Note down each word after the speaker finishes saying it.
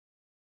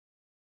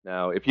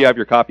Now, if you have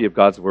your copy of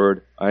God's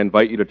Word, I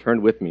invite you to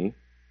turn with me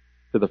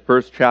to the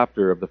first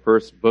chapter of the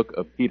first book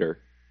of Peter,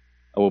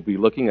 and we'll be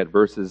looking at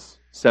verses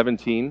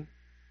 17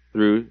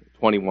 through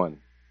 21.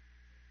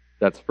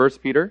 That's 1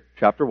 Peter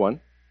chapter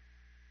 1,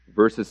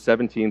 verses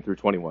 17 through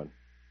 21.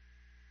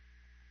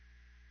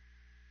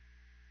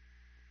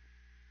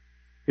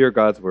 Hear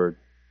God's Word.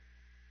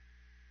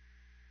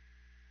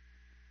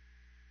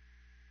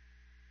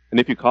 And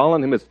if you call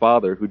on him as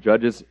Father, who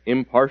judges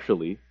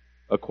impartially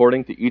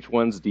according to each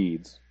one's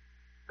deeds,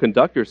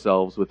 conduct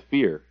yourselves with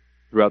fear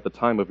throughout the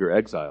time of your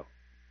exile,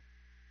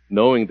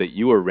 knowing that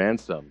you are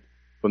ransomed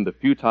from the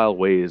futile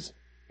ways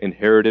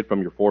inherited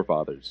from your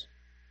forefathers,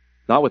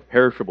 not with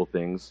perishable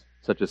things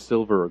such as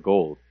silver or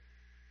gold,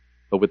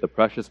 but with the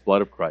precious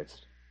blood of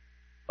Christ,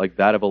 like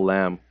that of a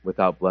lamb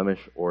without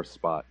blemish or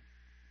spot.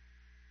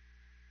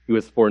 He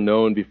was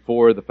foreknown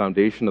before the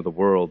foundation of the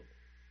world,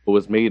 but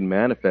was made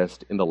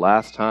manifest in the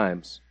last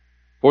times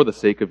for the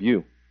sake of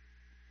you,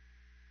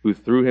 who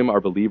through him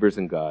are believers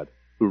in God,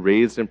 who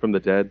raised him from the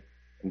dead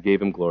and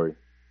gave him glory,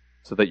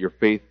 so that your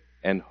faith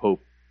and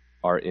hope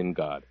are in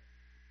God.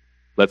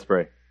 Let's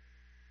pray.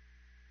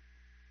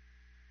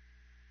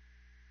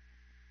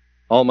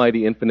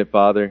 Almighty infinite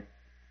Father,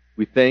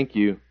 we thank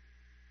you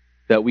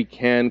that we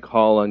can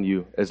call on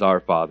you as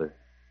our Father,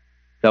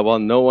 that while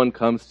no one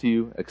comes to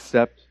you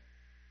except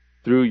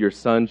through your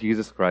Son,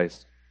 Jesus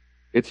Christ,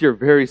 it's your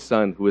very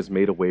Son who has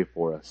made a way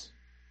for us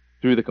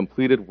through the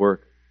completed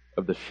work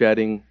of the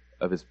shedding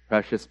of his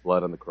precious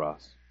blood on the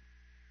cross.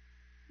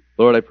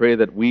 Lord, I pray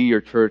that we,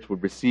 your church,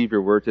 would receive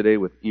your word today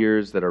with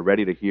ears that are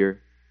ready to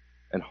hear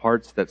and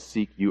hearts that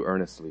seek you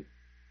earnestly.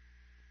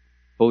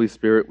 Holy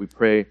Spirit, we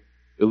pray,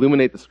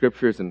 illuminate the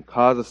scriptures and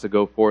cause us to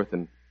go forth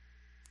and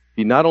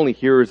be not only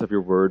hearers of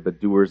your word,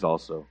 but doers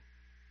also.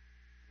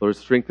 Lord,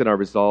 strengthen our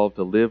resolve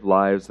to live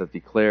lives that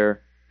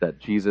declare that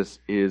Jesus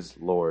is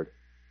Lord.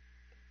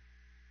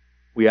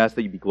 We ask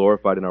that you be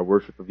glorified in our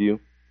worship of you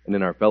and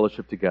in our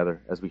fellowship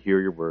together as we hear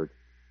your word.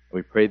 And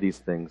we pray these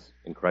things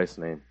in Christ's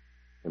name.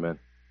 Amen.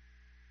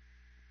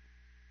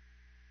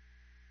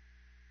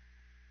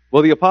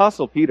 Well, the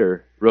Apostle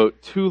Peter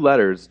wrote 2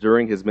 letters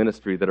during his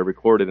ministry that are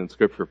recorded in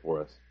Scripture for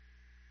us.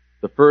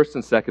 The first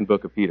and second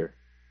book of Peter.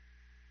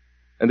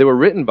 And they were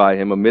written by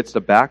him amidst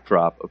a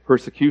backdrop of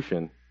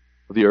persecution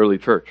of the early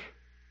church,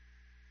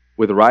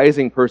 with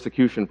rising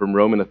persecution from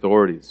Roman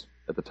authorities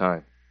at the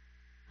time.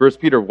 1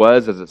 Peter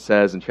was, as it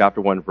says in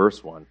chapter 1,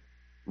 verse 1,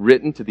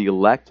 written to the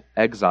elect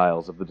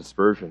exiles of the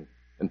dispersion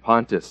in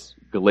Pontus,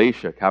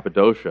 Galatia,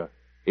 Cappadocia,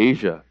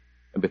 Asia,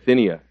 and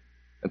Bithynia.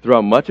 And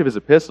throughout much of his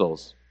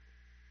epistles,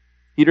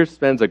 Peter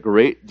spends a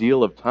great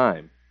deal of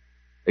time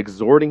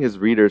exhorting his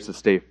readers to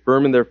stay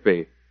firm in their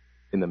faith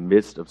in the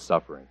midst of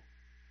suffering,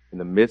 in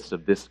the midst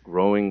of this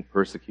growing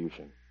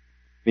persecution.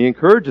 He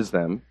encourages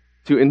them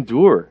to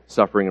endure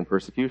suffering and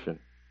persecution,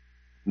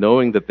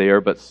 knowing that they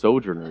are but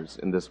sojourners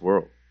in this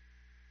world.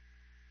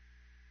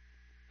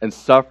 And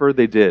suffer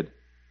they did,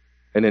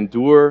 and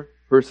endure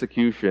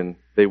persecution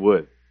they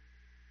would.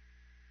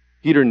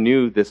 Peter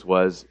knew this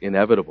was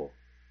inevitable.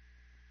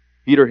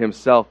 Peter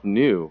himself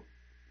knew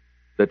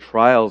that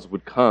trials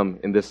would come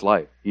in this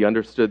life. He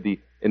understood the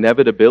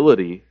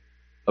inevitability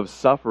of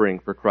suffering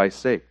for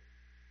Christ's sake.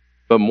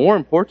 But more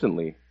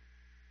importantly,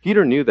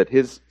 Peter knew that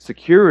his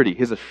security,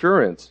 his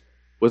assurance,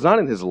 was not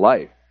in his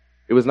life.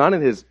 It was not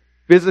in his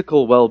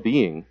physical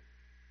well-being.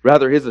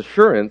 Rather, his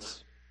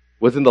assurance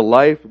was in the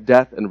life,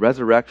 death, and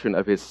resurrection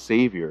of his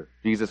Savior,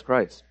 Jesus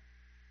Christ.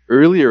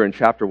 Earlier in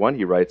chapter 1,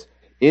 he writes,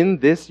 "In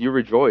this you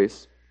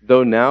rejoice,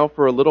 though now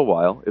for a little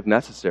while, if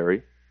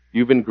necessary,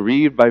 you've been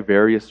grieved by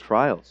various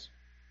trials,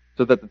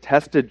 so that the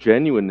tested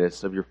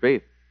genuineness of your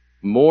faith,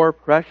 more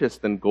precious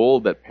than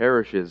gold that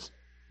perishes,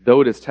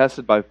 though it is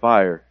tested by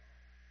fire,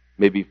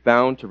 may be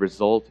found to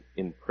result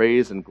in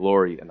praise and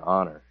glory and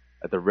honor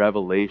at the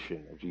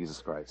revelation of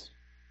Jesus Christ."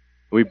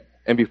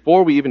 And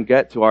before we even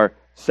get to our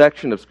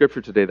section of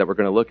Scripture today that we're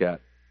going to look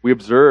at, we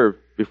observe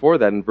before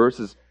that in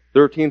verses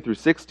 13 through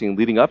 16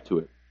 leading up to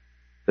it,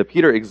 that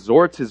Peter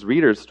exhorts his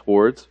readers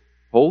towards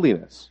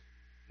holiness.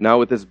 Now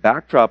with this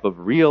backdrop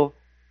of real,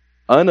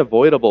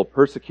 unavoidable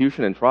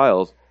persecution and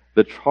trials,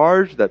 the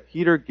charge that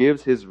Peter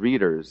gives his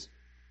readers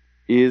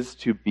is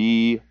to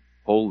be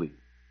holy.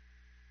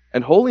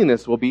 And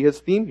holiness will be his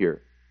theme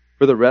here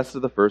for the rest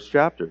of the first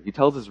chapter. He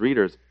tells his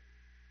readers,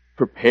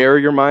 prepare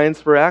your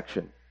minds for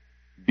action.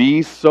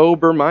 Be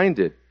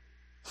sober-minded.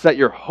 Set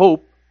your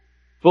hope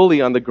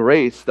fully on the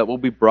grace that will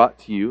be brought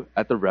to you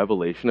at the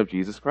revelation of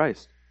Jesus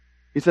Christ.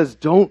 He says,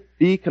 don't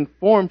be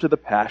conformed to the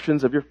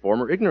passions of your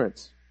former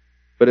ignorance,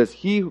 but as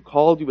he who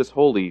called you is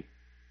holy,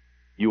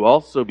 you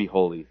also be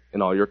holy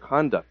in all your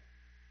conduct,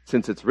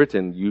 since it's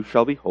written, you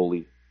shall be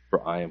holy,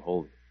 for I am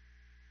holy.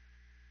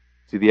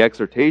 See, the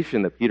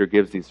exhortation that Peter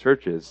gives these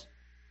churches,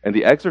 and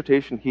the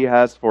exhortation he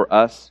has for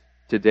us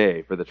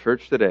today, for the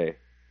church today,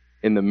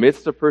 in the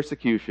midst of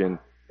persecution,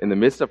 in the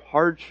midst of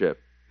hardship,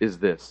 is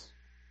this: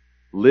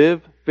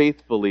 live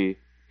faithfully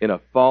in a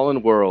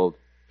fallen world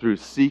through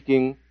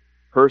seeking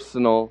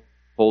personal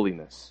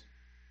holiness.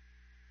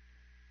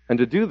 And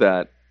to do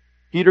that,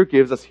 Peter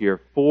gives us here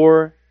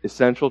 4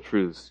 essential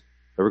truths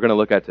that we're going to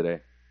look at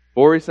today.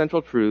 4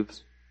 essential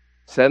truths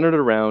centered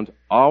around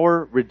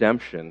our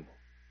redemption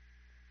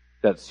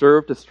that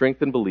serve to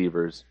strengthen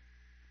believers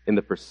in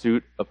the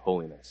pursuit of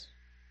holiness.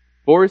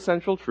 4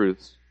 essential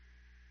truths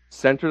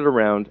centered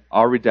around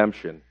our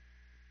redemption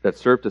that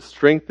serve to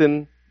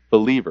strengthen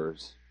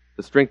believers,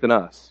 to strengthen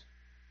us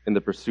in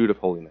the pursuit of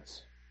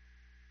holiness.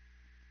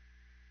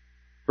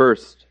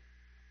 First,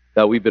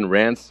 that we've been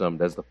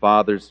ransomed as the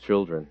Father's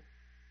children.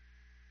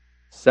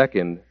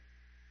 Second,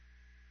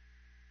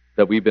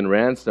 that we've been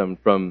ransomed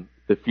from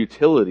the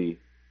futility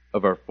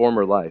of our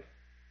former life.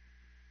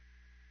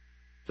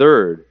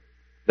 Third,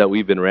 that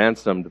we've been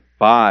ransomed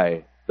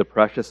by the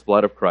precious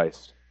blood of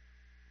Christ.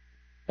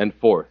 And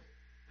fourth,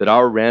 that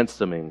our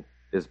ransoming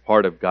is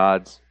part of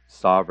God's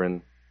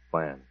sovereign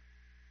plan.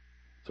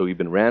 So we've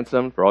been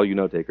ransomed, for all you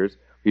note-takers,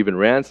 we've been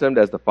ransomed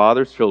as the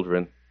Father's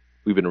children.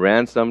 We've been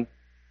ransomed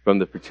from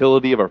the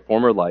futility of our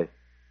former life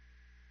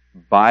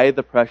by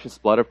the precious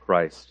blood of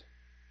Christ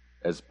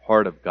as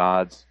part of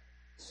God's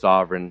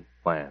sovereign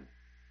plan.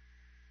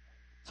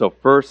 So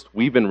first,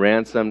 we've been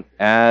ransomed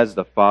as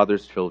the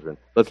Father's children.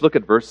 Let's look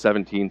at verse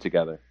 17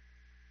 together.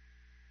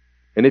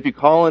 And if you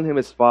call on him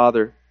as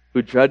Father,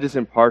 who judges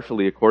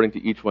impartially according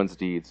to each one's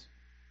deeds,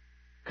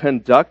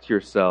 conduct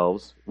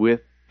yourselves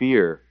with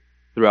fear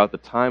throughout the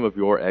time of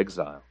your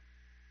exile.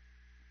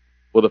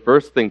 Well, the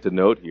first thing to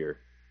note here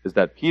is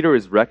that Peter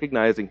is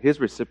recognizing his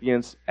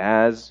recipients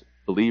as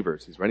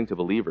believers. He's writing to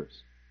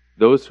believers,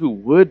 those who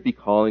would be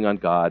calling on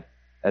God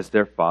as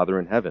their Father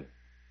in heaven.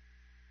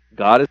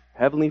 God is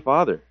Heavenly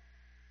Father,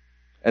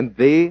 and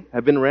they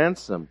have been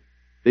ransomed.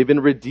 They've been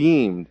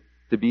redeemed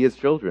to be his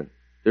children.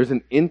 There's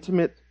an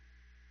intimate,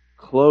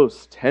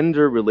 close,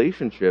 tender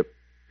relationship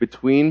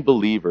between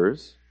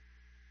believers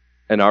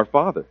and our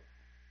Father.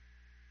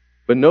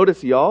 But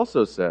notice he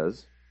also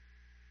says,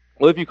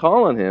 well, if you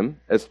call on him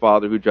as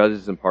Father who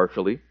judges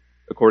impartially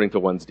according to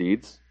one's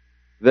deeds,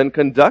 then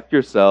conduct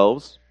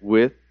yourselves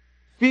with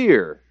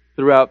fear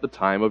throughout the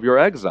time of your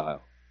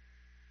exile.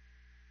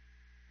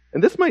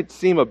 And this might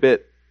seem a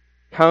bit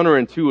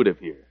counterintuitive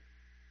here.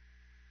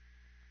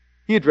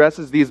 He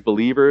addresses these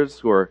believers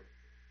who are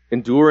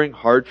enduring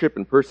hardship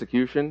and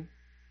persecution,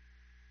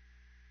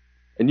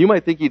 and you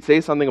might think he'd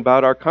say something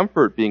about our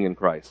comfort being in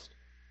Christ.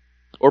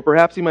 Or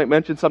perhaps he might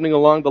mention something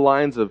along the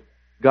lines of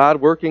God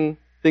working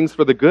things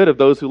for the good of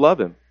those who love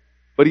him.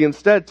 But he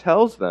instead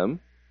tells them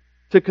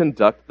to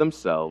conduct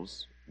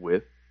themselves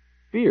with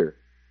fear.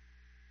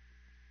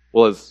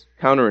 Well, as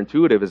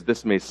counterintuitive as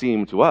this may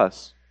seem to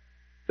us,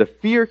 the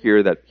fear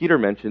here that Peter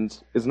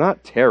mentions is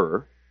not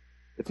terror.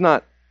 It's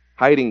not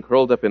hiding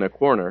curled up in a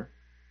corner.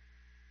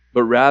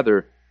 But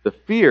rather, the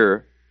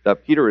fear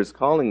that Peter is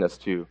calling us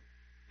to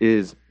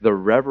is the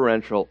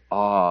reverential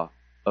awe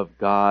of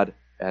God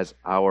as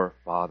our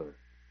Father.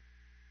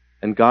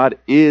 And God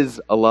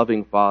is a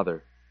loving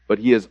Father, but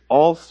he is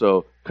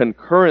also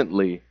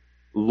concurrently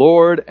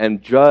Lord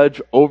and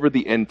Judge over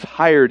the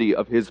entirety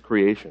of his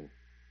creation.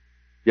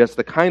 Yes,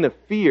 the kind of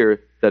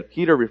fear that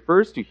Peter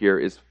refers to here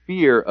is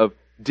fear of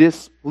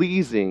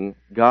displeasing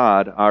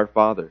God, our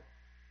Father.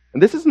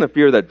 And this isn't a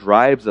fear that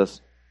drives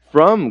us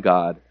from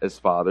God as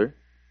Father,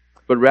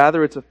 but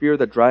rather it's a fear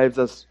that drives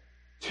us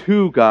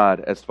to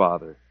God as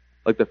Father,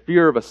 like the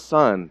fear of a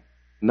son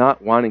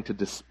not wanting to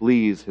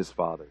displease his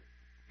father.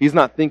 He's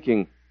not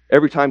thinking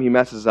every time he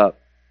messes up,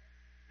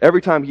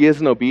 every time he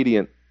isn't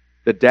obedient,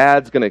 the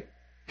dad's going to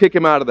kick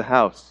him out of the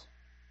house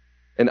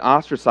and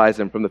ostracize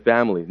him from the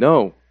family.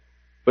 No,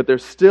 but there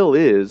still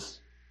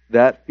is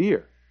that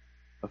fear,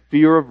 a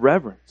fear of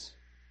reverence,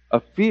 a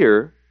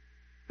fear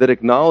that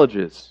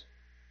acknowledges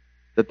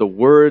that the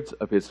words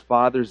of his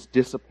father's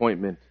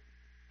disappointment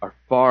are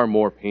far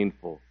more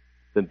painful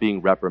than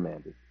being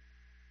reprimanded.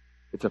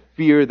 It's a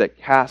fear that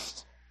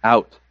casts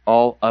out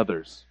all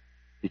others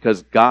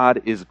because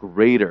God is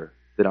greater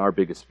than our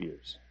biggest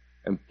fears.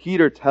 And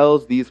Peter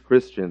tells these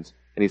Christians,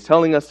 and he's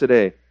telling us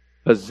today,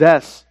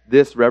 possess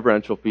this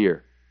reverential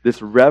fear,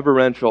 this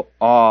reverential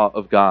awe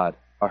of God,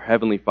 our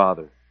Heavenly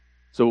Father,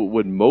 so it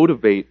would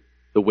motivate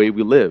the way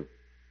we live,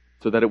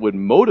 so that it would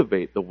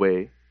motivate the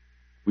way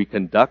we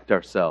conduct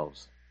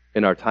ourselves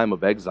in our time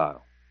of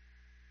exile.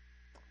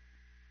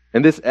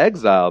 And this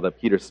exile that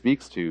Peter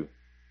speaks to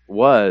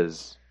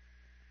was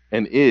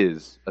and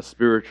is a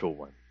spiritual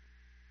one.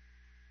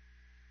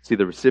 See,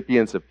 the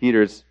recipients of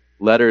Peter's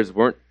letters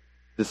weren't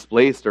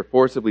displaced or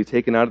forcibly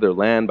taken out of their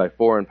land by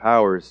foreign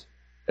powers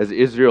as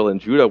Israel and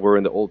Judah were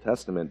in the Old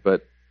Testament,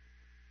 but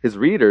his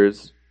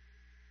readers,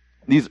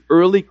 these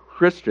early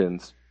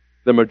Christians,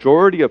 the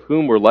majority of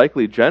whom were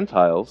likely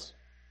Gentiles,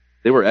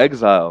 they were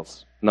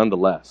exiles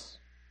nonetheless.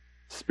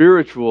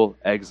 Spiritual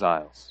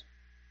exiles.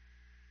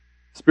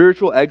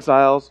 Spiritual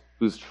exiles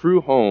whose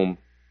true home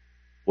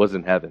was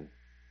in heaven,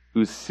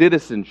 whose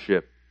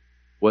citizenship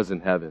was in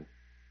heaven,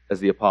 as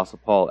the Apostle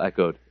Paul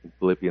echoed in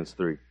Philippians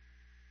 3.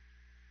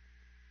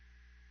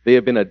 They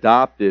have been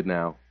adopted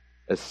now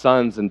as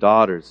sons and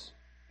daughters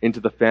into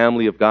the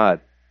family of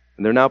God,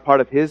 and they're now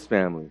part of his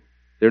family.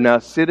 They're now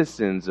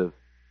citizens of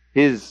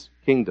his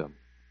kingdom.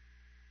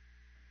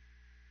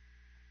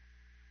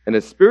 And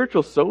as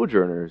spiritual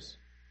sojourners,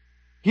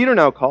 Peter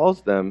now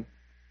calls them,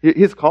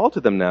 his call to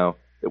them now,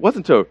 it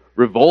wasn't to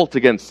revolt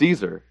against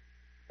Caesar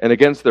and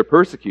against their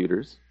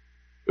persecutors.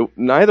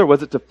 Neither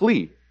was it to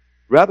flee.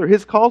 Rather,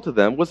 his call to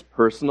them was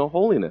personal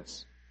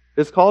holiness.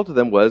 His call to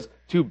them was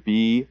to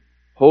be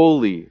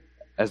holy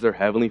as their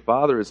heavenly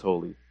Father is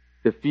holy,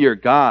 to fear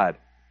God,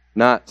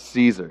 not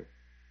Caesar,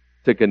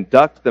 to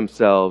conduct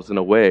themselves in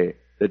a way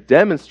that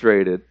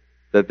demonstrated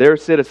that their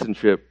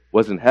citizenship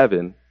was in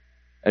heaven,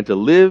 and to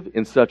live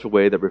in such a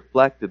way that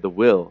reflected the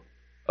will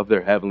of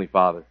their heavenly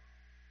Father.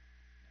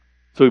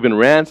 So we've been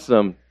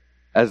ransomed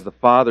as the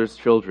Father's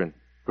children,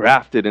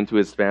 grafted into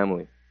his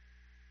family.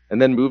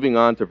 And then moving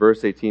on to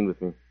verse 18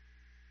 with me.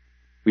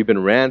 We've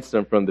been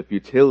ransomed from the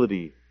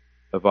futility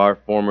of our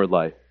former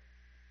life.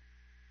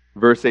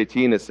 Verse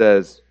 18, it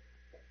says,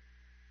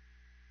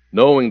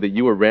 knowing that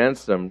you were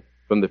ransomed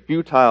from the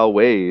futile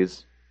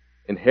ways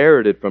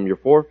inherited from your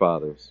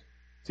forefathers.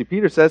 See,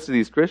 Peter says to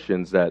these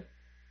Christians that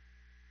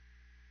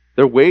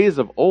their ways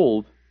of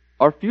old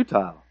are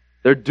futile.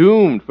 They're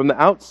doomed from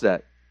the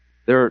outset.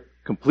 They're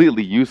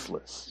completely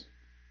useless.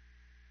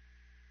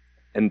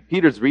 And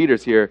Peter's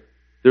readers here,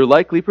 they're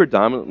likely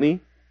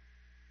predominantly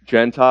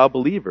Gentile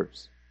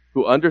believers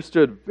who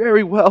understood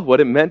very well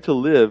what it meant to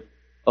live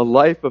a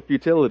life of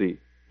futility.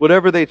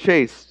 Whatever they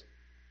chased,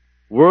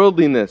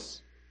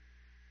 worldliness,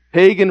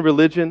 pagan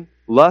religion,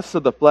 lusts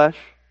of the flesh.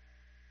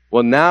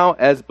 Well, now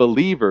as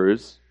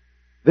believers,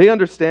 they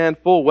understand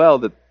full well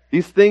that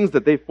these things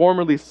that they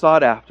formerly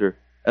sought after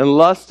and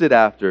lusted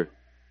after,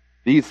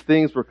 these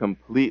things were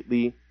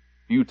completely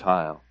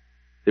futile.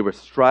 They were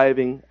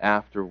striving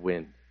after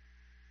wind.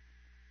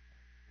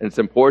 And it's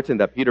important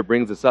that Peter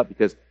brings this up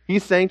because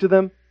he's saying to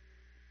them,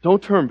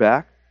 don't turn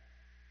back.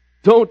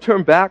 Don't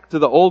turn back to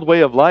the old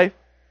way of life.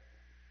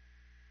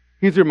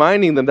 He's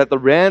reminding them that the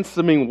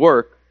ransoming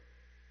work,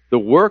 the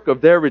work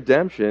of their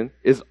redemption,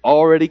 is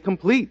already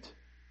complete.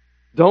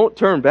 Don't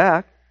turn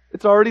back.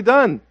 It's already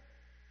done.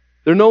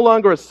 They're no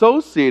longer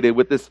associated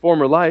with this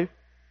former life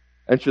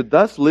and should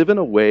thus live in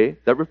a way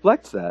that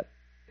reflects that.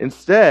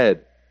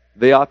 Instead,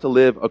 they ought to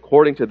live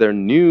according to their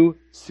new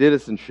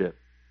citizenship,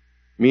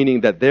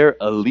 meaning that their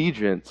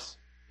allegiance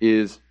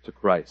is to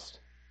Christ,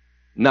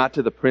 not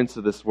to the prince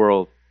of this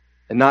world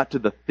and not to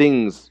the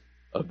things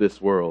of this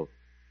world.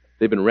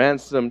 They've been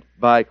ransomed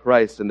by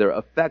Christ and their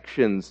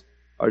affections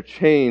are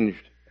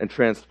changed and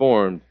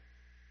transformed.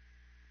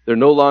 They're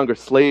no longer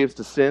slaves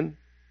to sin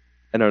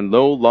and are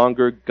no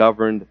longer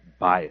governed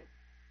by it.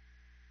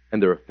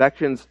 And their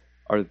affections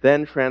are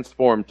then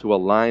transformed to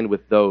align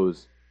with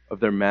those of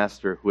their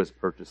master who has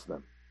purchased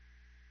them.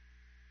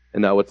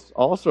 And now what's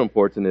also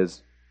important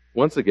is,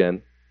 once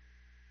again,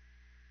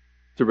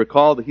 to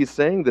recall that he's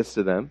saying this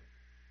to them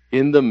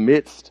in the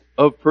midst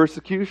of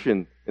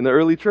persecution in the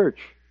early church.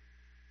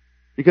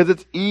 Because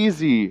it's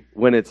easy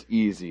when it's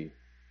easy.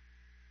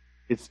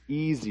 It's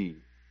easy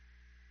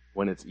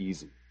when it's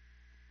easy.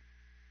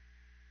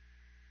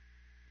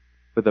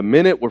 But the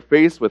minute we're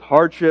faced with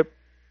hardship,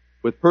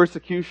 with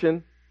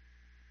persecution,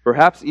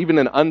 perhaps even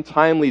an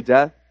untimely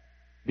death,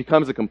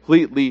 becomes a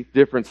completely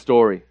different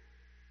story.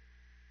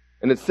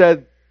 And it's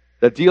said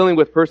that dealing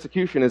with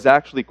persecution is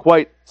actually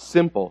quite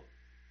simple.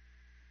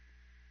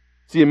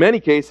 See, in many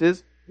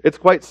cases, it's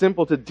quite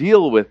simple to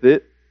deal with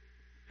it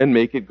and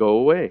make it go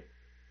away.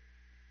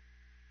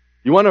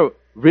 You want to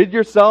rid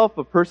yourself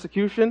of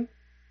persecution?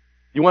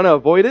 You want to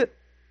avoid it?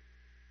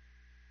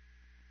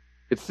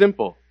 It's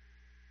simple.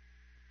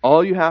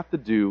 All you have to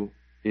do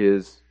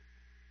is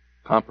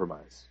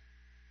compromise.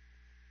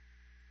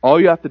 All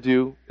you have to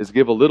do is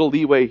give a little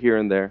leeway here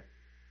and there.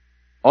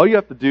 All you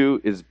have to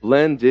do is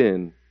blend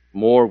in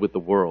more with the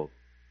world,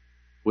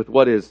 with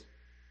what is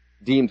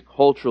deemed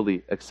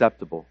culturally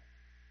acceptable.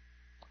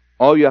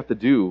 All you have to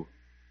do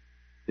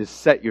is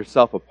set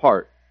yourself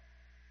apart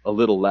a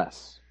little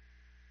less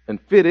and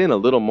fit in a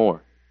little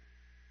more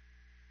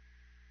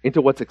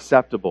into what's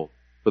acceptable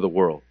for the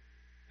world.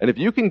 And if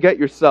you can get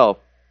yourself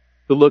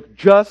to look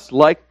just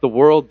like the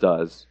world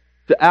does,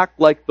 to act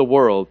like the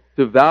world,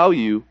 to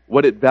value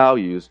what it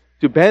values,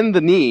 to bend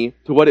the knee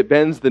to what it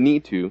bends the knee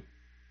to,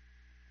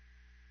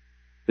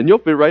 then you'll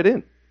fit right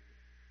in.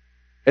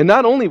 And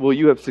not only will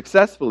you have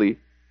successfully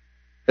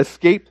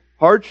escaped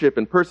hardship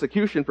and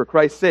persecution for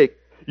Christ's sake,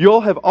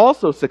 you'll have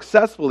also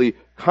successfully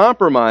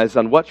compromised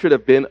on what should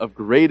have been of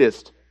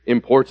greatest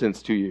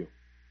importance to you.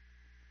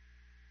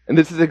 And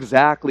this is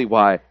exactly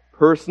why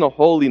personal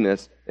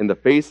holiness in the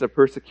face of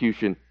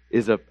persecution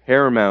is of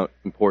paramount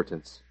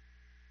importance.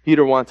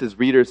 Peter wants his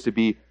readers to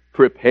be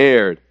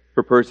prepared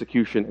for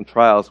persecution and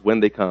trials when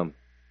they come.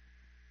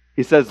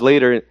 He says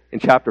later in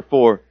chapter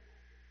 4,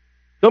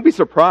 don't be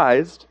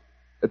surprised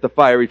at the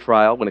fiery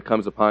trial when it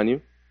comes upon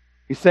you.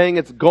 He's saying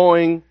it's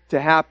going to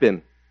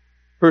happen.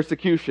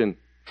 Persecution,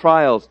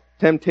 trials,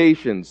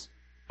 temptations,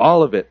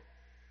 all of it.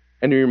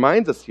 And he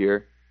reminds us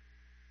here,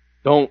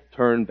 don't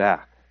turn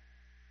back.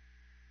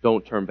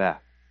 Don't turn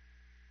back.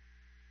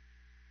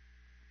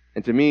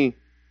 And to me,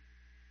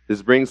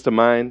 this brings to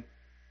mind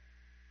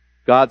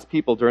God's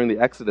people during the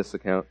Exodus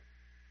account.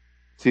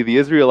 See, the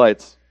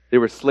Israelites, They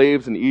were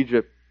slaves in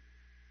Egypt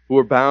who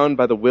were bound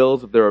by the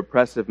wills of their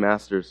oppressive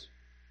masters.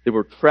 They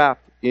were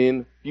trapped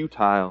in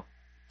futile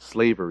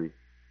slavery,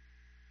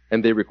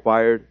 and they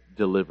required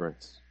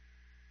deliverance.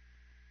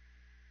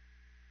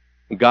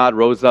 And God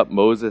rose up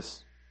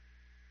Moses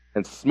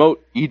and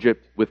smote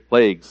Egypt with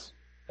plagues.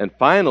 And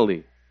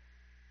finally,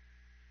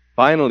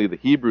 the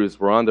Hebrews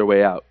were on their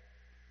way out.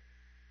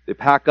 They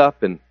pack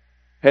up and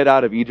head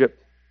out of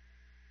Egypt,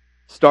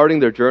 starting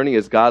their journey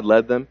as God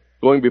led them,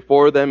 going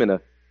before them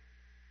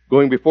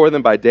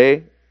by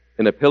day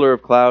in a pillar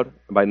of cloud,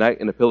 and by night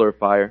in a pillar of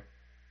fire.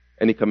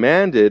 And he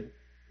commanded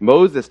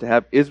Moses to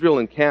have Israel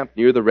encamp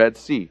near the Red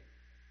Sea.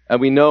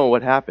 And we know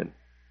what happened.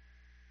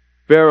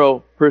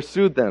 Pharaoh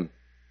pursued them.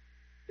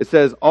 It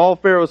says, all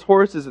Pharaoh's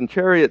horses and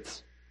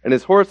chariots and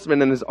his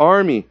horsemen and his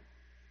army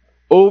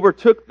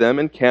overtook them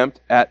and camped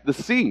at the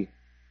sea.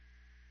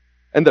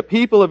 And the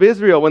people of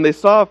Israel, when they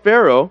saw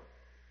Pharaoh,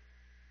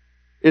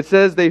 it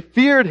says they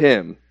feared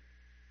him.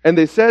 And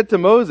they said to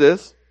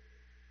Moses,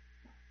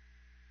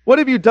 what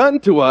have you done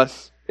to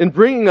us in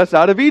bringing us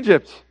out of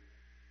Egypt?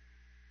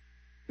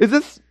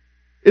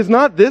 Is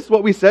not this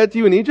what we said to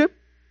you in Egypt?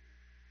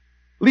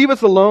 Leave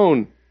us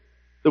alone,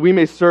 that we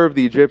may serve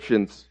the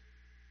Egyptians.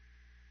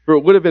 For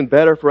it would have been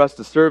better for us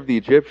to serve the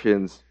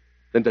Egyptians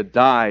than to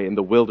die in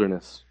the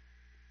wilderness.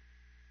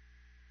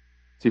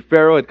 See,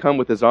 Pharaoh had come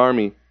with his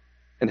army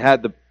and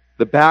had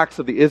the backs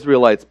of the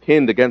Israelites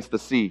pinned against the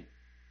sea.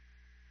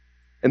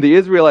 And the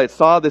Israelites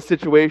saw this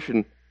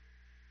situation,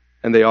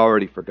 and they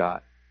already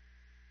forgot.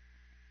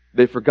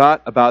 They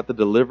forgot about the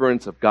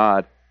deliverance of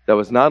God that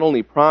was not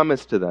only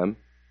promised to them,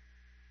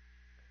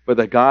 but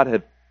that God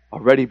had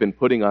already been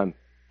putting on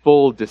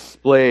full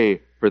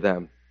display for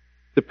them.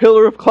 The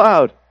pillar of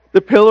cloud,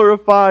 the pillar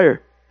of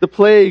fire, the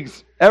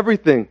plagues,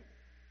 everything.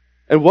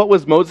 And what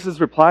was Moses'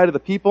 reply to the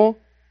people?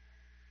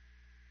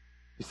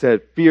 He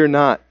said, fear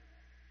not,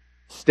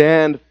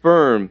 stand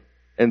firm,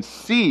 and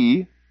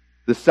see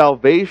the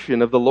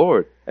salvation of the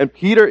Lord. And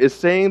Peter is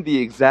saying the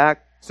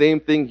exact same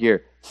thing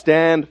here.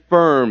 Stand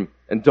firm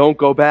and don't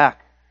go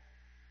back.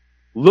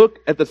 Look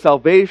at the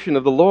salvation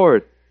of the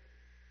Lord.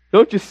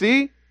 Don't you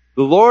see?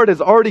 The Lord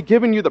has already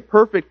given you the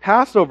perfect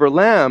Passover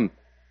lamb.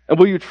 And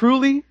will you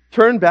truly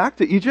turn back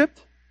to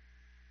Egypt?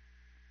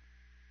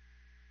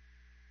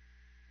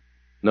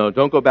 No,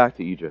 don't go back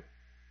to Egypt.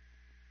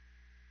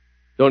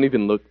 Don't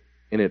even look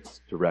in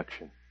its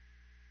direction.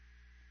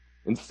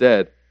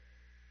 Instead,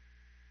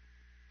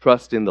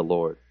 trust in the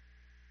Lord.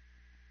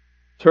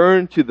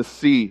 Turn to the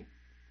sea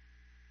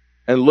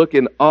and look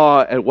in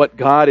awe at what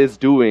God is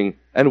doing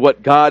and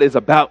what God is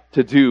about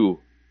to do.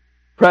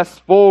 Press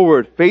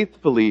forward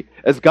faithfully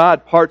as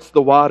God parts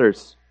the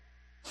waters.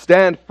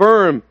 Stand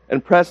firm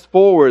and press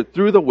forward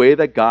through the way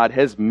that God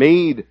has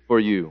made for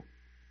you.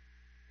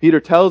 Peter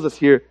tells us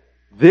here,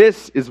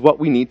 this is what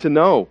we need to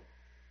know.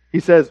 He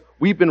says,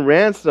 we've been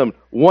ransomed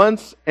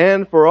once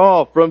and for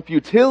all from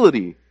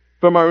futility,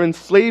 from our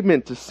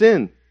enslavement to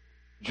sin,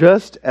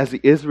 just as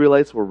the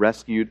Israelites were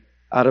rescued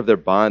out of their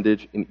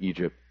bondage in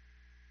Egypt.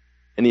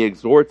 And he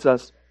exhorts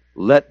us,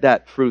 let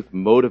that truth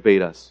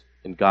motivate us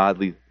in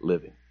godly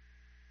living.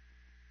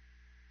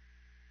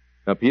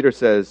 Now Peter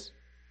says,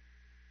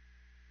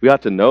 we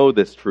ought to know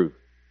this truth,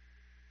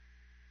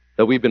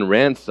 that we've been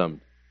ransomed,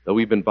 that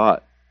we've been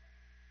bought.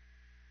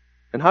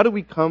 And how do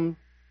we come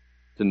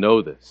to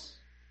know this,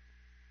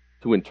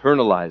 to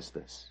internalize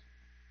this?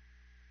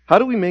 How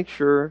do we make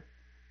sure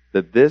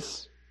that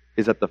this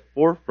is at the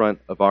forefront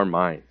of our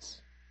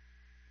minds?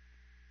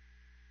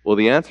 Well,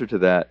 the answer to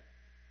that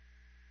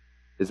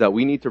is that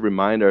we need to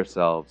remind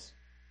ourselves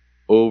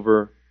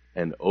over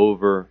and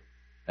over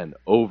and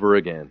over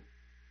again.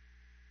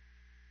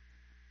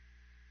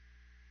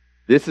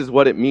 This is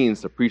what it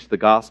means to preach the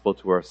gospel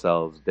to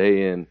ourselves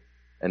day in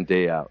and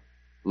day out,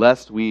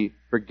 lest we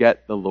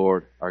forget the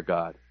Lord our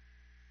God,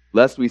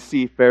 lest we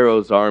see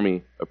Pharaoh's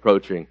army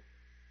approaching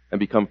and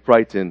become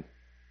frightened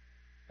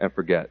and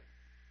forget.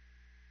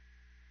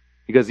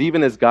 Because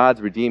even as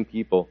God's redeemed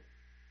people,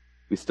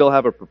 we still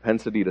have a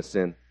propensity to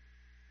sin,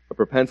 a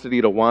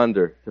propensity to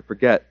wander, to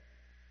forget.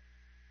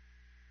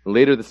 And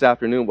later this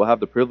afternoon, we'll have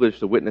the privilege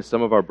to witness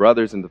some of our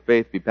brothers in the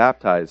faith be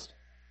baptized.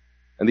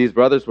 And these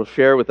brothers will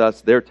share with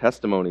us their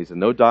testimonies, and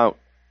no doubt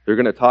they're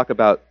going to talk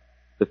about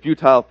the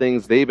futile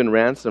things they've been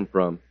ransomed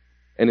from.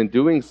 And in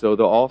doing so,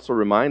 they'll also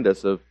remind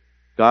us of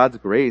God's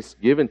grace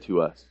given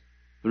to us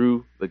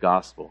through the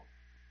gospel.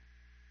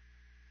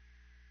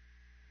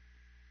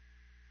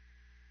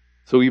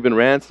 So we've been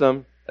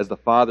ransomed as the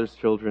Father's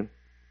children.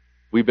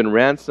 We've been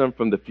ransomed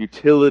from the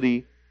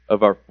futility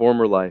of our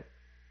former life.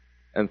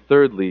 And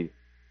thirdly,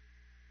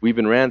 we've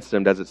been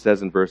ransomed, as it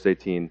says in verse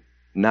 18,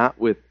 not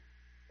with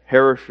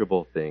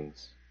perishable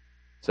things,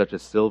 such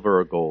as silver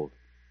or gold,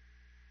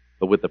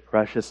 but with the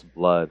precious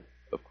blood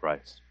of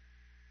Christ,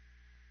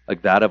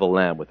 like that of a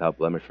lamb without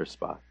blemish or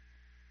spot.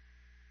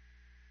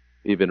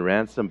 We've been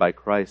ransomed by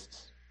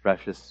Christ's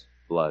precious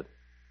blood.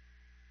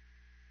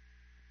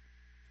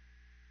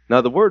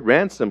 Now, the word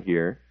ransom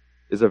here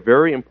is a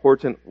very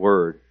important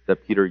word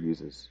that Peter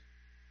uses.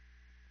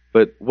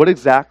 But what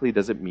exactly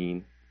does it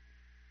mean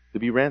to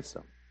be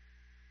ransomed?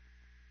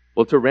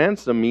 Well, to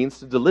ransom means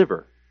to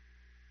deliver,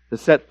 to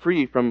set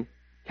free from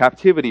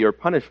captivity or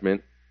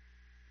punishment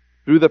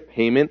through the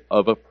payment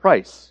of a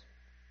price.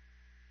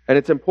 And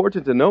it's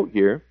important to note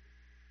here,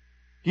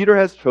 Peter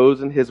has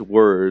chosen his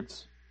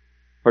words,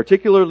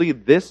 particularly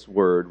this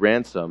word,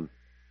 ransom,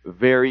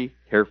 very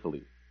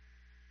carefully.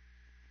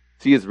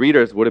 See, his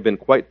readers would have been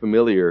quite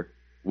familiar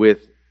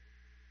with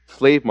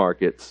slave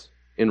markets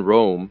in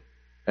Rome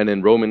and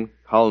in Roman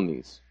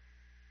colonies,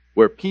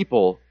 where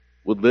people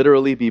would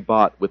literally be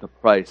bought with a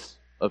price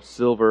of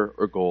silver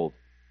or gold.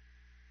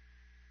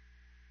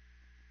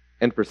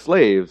 And for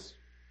slaves,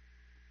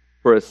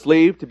 for a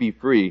slave to be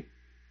free,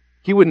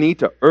 he would need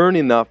to earn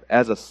enough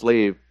as a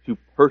slave to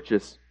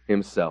purchase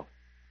himself,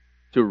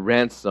 to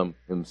ransom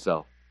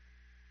himself.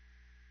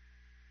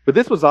 But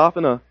this was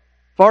often a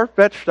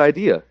far-fetched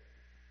idea.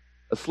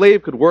 A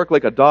slave could work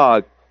like a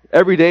dog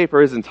every day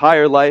for his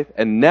entire life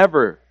and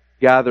never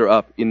gather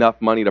up enough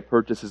money to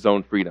purchase his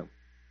own freedom.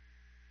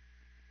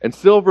 And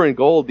silver and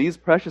gold, these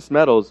precious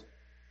metals,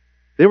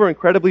 they were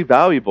incredibly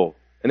valuable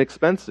and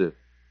expensive.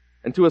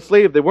 And to a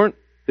slave, they weren't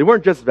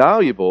just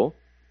valuable.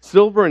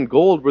 Silver and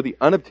gold were the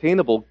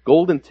unobtainable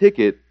golden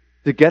ticket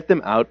to get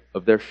them out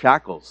of their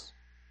shackles.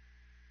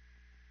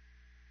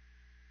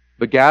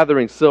 But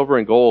gathering silver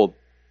and gold,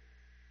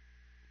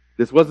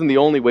 this wasn't the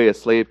only way a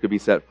slave could be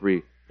set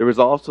free. There was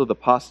also the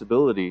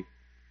possibility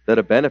that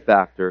a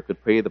benefactor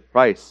could pay the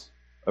price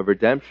of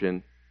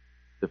redemption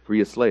to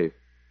free a slave.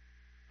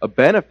 A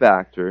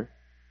benefactor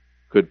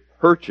could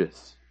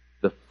purchase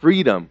the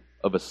freedom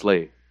of a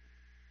slave.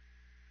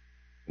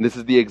 And this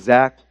is the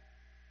exact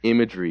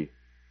imagery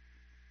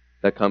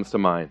that comes to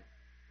mind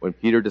when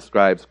Peter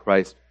describes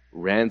Christ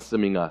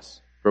ransoming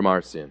us from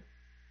our sin.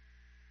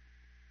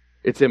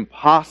 It's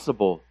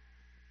impossible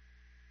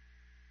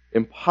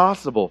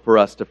for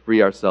us to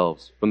free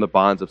ourselves from the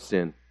bonds of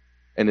sin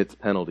and its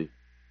penalty.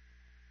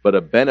 But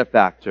a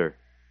benefactor,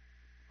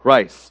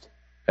 Christ,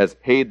 has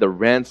paid the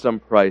ransom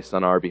price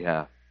on our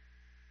behalf.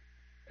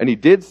 And he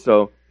did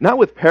so not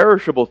with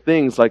perishable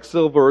things like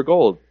silver or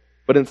gold,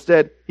 but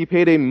instead he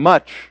paid a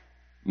much,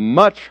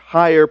 much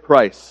higher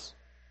price,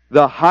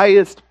 the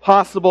highest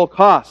possible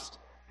cost,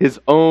 his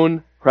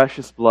own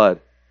precious blood.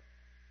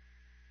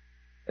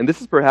 And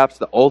this is perhaps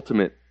the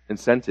ultimate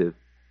incentive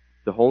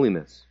to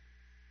holiness.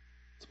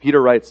 As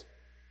Peter writes,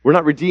 we're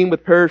not redeemed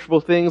with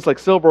perishable things like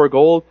silver or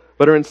gold,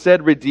 but are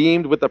instead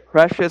redeemed with the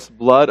precious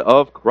blood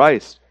of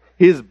Christ.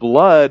 His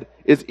blood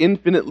is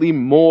infinitely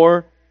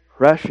more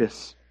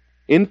precious,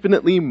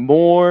 infinitely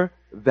more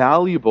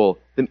valuable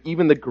than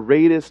even the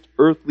greatest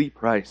earthly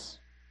price.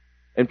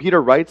 And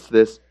Peter writes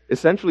this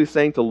essentially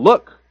saying to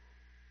look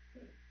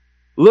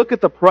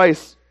at the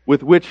price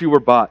with which you were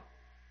bought.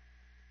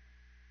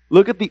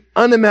 Look at the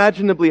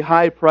unimaginably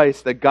high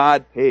price that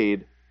God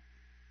paid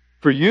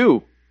for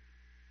you.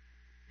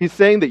 He's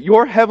saying that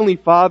your heavenly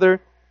Father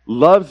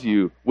loves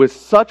you with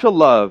such a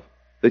love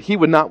that he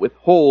would not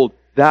withhold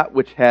that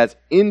which has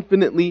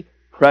infinitely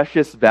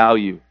precious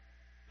value,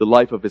 the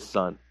life of his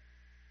Son.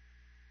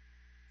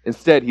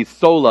 Instead, he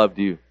so loved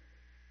you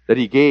that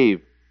he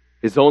gave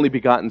his only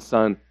begotten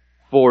Son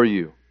for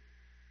you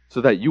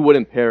so that you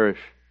wouldn't perish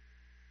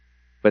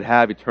but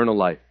have eternal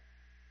life.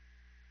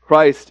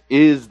 Christ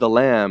is the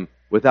Lamb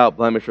without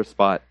blemish or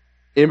spot.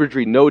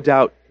 Imagery, no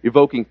doubt,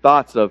 evoking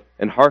thoughts of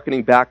and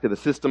hearkening back to the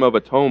system of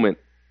atonement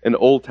in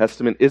Old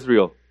Testament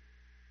Israel,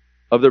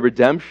 of the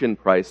redemption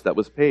price that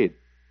was paid.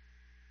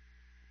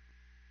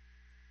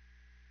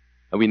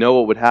 And we know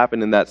what would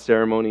happen in that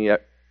ceremony,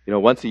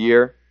 once a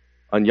year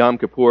on Yom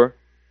Kippur,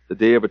 the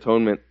Day of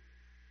Atonement.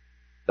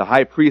 The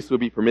high priest would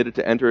be permitted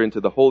to enter into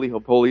the Holy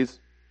of Holies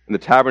in the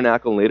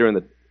tabernacle and later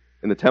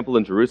in the temple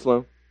in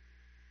Jerusalem.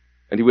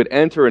 And he would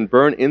enter and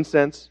burn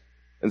incense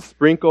and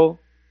sprinkle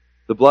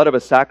the blood of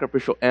a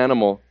sacrificial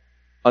animal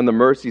on the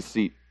mercy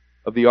seat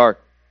of the ark.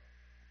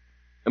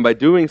 And by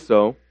doing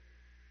so,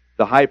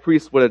 the high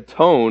priest would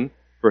atone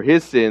for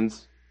his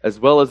sins as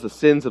well as the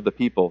sins of the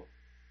people.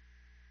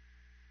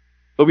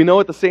 But we know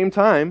at the same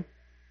time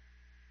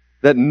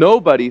that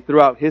nobody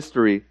throughout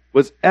history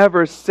was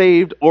ever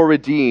saved or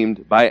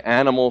redeemed by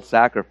animal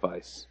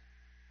sacrifice.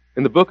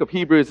 In the book of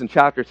Hebrews in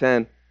chapter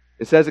 10,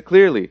 it says it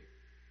clearly.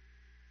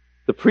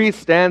 The priest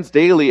stands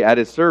daily at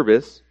his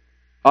service,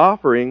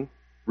 offering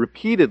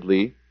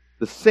repeatedly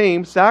the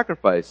same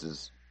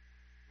sacrifices,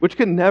 which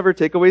can never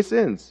take away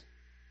sins.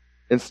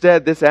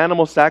 Instead, this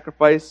animal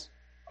sacrifice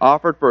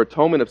offered for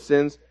atonement of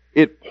sins,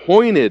 it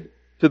pointed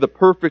to the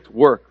perfect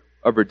work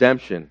of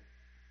redemption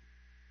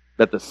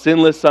that the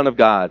sinless Son of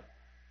God,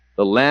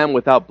 the Lamb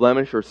without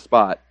blemish or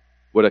spot,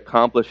 would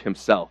accomplish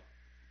himself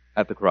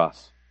at the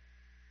cross.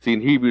 See,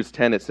 in Hebrews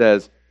 10 it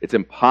says, it's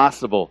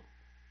impossible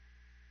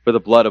for the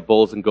blood of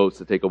bulls and goats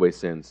to take away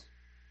sins.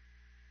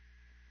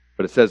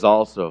 But it says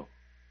also,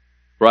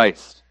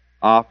 Christ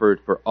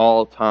offered for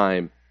all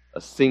time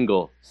a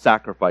single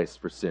sacrifice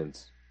for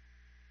sins.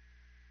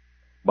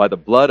 By the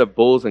blood of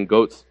bulls and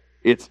goats,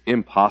 it's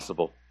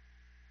impossible.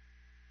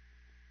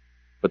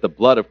 But the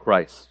blood of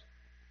Christ,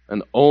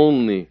 and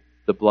only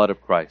the blood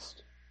of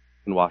Christ,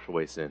 can can wash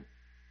away sin.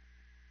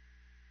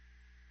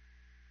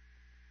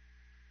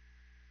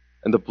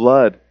 And the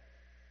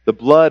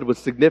blood was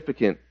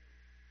significant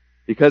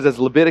because, as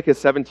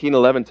Leviticus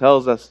 17:11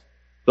 tells us,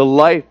 the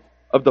life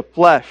of the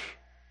flesh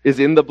is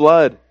in the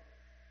blood.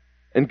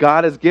 And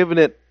God has given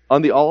it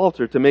on the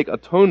altar to make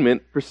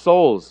atonement for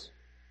souls.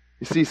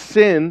 You see,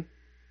 sin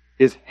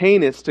is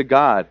heinous to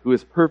God, who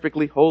is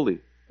perfectly holy.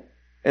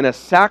 And a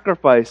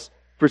sacrifice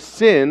for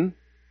sin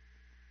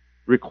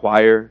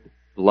required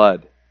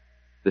blood,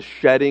 the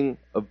shedding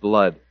of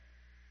blood.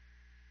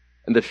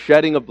 And the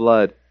shedding of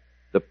blood,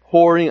 the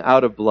pouring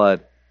out of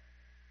blood,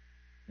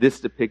 this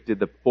depicted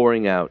the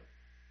pouring out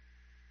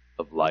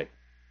of life.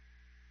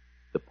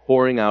 The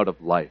pouring out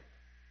of life.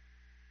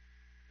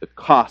 The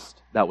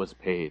cost that was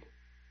paid.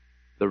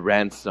 The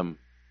ransom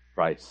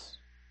price.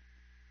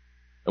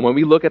 And when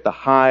we look at the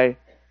high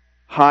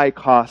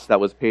cost that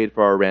was paid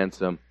for our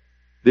ransom,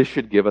 this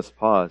should give us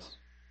pause.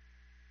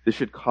 This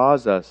should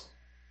cause us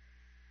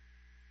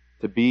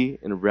to be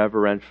in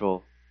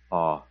reverential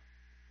awe.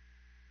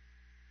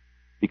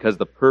 Because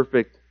the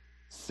perfect,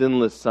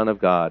 sinless Son of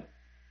God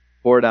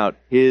poured out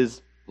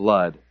His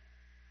blood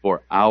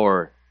for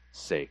our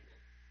sake.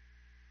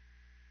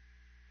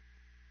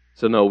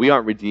 So no, we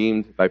aren't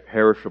redeemed by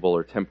perishable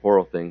or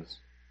temporal things,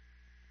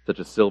 such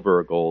as silver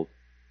or gold.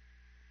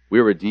 We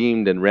are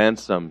redeemed and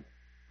ransomed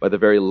by the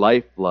very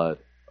lifeblood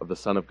of the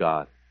Son of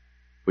God,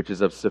 which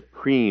is of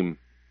supreme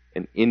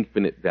and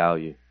infinite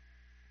value.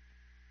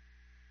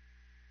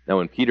 Now,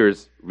 when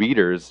Peter's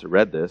readers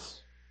read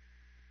this,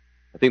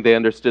 I think they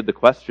understood the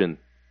question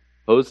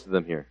posed to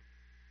them here.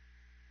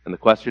 And the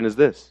question is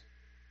this: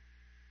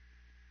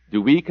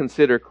 do we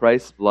consider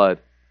Christ's blood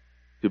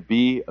to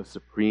be of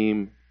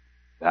supreme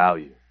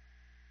value?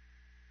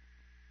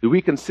 Do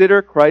we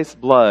consider Christ's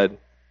blood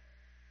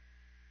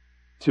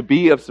to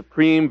be of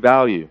supreme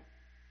value?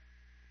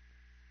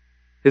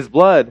 His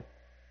blood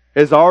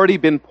has already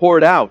been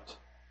poured out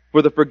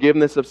for the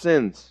forgiveness of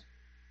sins.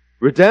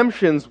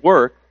 Redemption's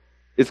work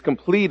is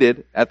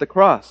completed at the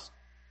cross.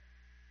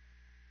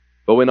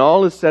 But when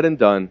all is said and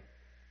done,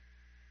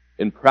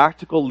 in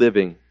practical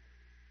living,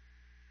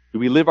 do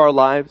we live our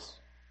lives?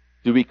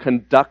 Do we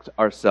conduct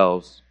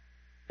ourselves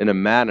in a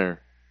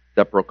manner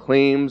that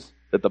proclaims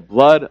that the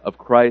blood of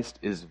Christ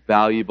is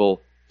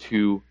valuable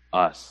to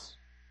us?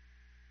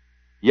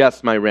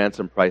 Yes, my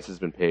ransom price has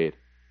been paid,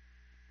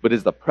 but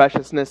is the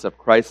preciousness of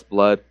Christ's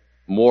blood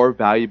more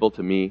valuable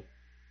to me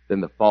than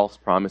the false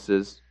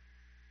promises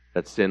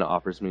that sin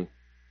offers me?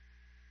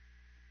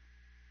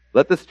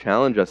 Let this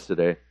challenge us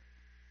today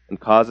and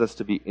cause us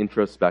to be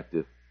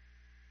introspective.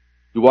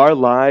 Do our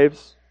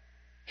lives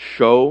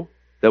show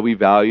that we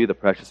value the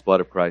precious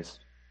blood of Christ?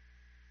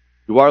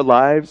 Do our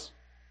lives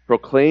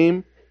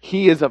proclaim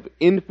He is of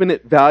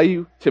infinite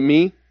value to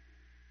me?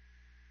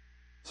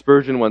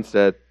 Spurgeon once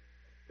said,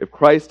 "If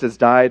Christ has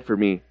died for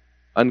me,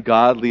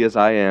 ungodly as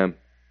I am,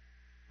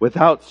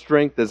 without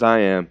strength as I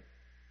am,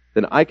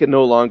 then I can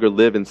no longer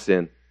live in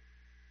sin,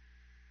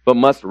 but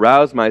must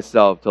rouse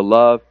myself to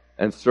love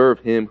and serve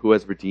Him who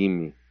has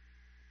redeemed me."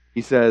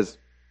 He says,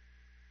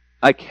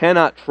 "I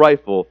cannot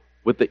trifle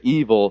with the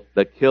evil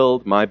that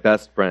killed my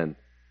best friend.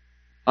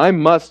 I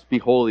must be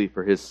holy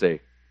for His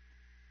sake.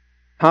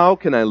 How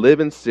can I live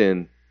in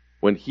sin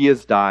when He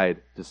has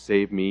died to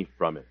save me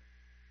from it?"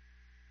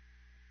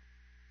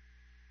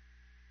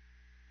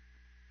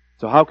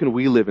 So how can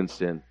we live in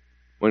sin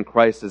when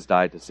Christ has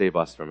died to save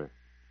us from it?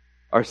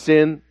 Our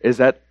sin is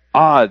at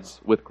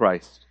odds with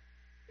Christ,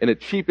 and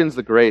it cheapens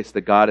the grace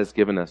that God has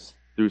given us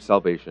through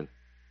salvation.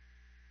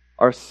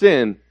 Our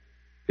sin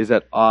is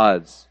at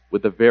odds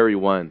with the very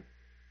one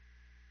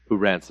who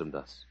ransomed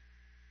us.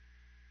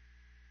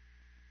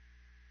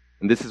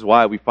 And this is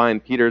why we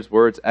find Peter's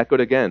words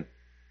echoed again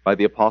by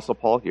the Apostle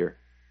Paul here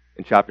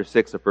in chapter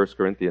 6 of 1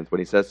 Corinthians, when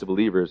he says to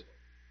believers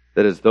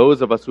that as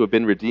those of us who have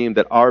been redeemed,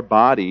 that our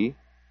body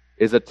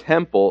is a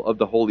temple of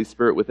the Holy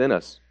Spirit within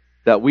us,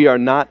 that we are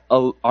not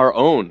our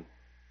own.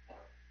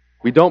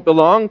 We don't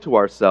belong to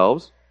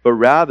ourselves, but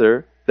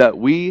rather that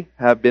we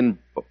have been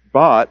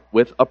bought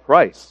with a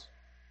price.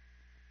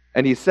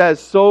 And he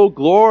says, so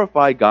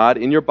glorify God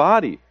in your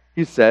body.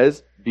 He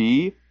says,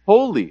 be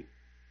holy.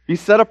 Be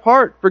set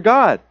apart for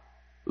God.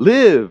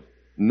 Live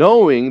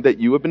knowing that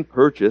you have been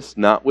purchased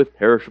not with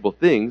perishable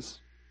things,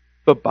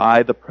 but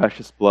by the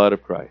precious blood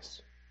of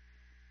Christ.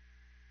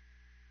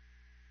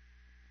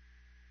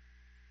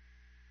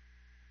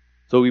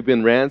 So we've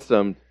been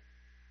ransomed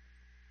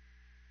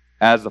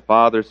as the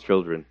Father's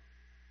children.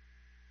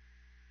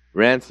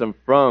 Ransomed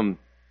from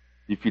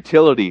the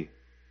futility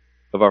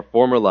of our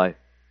former life.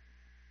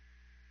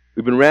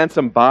 We've been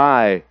ransomed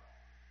by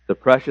the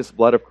precious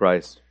blood of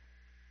Christ.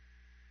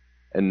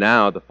 And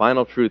now, the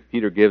final truth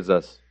Peter gives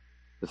us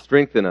to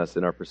strengthen us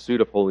in our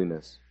pursuit of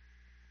holiness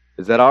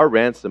is that our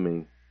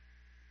ransoming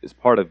is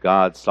part of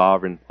God's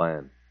sovereign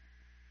plan.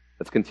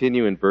 Let's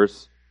continue in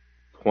verse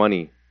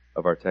 20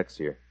 of our text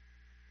here.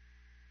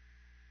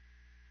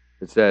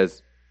 It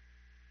says,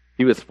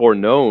 He was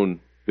foreknown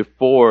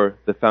before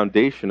the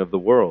foundation of the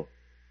world,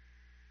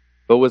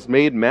 but was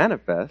made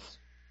manifest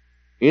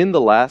in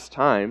the last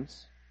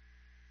times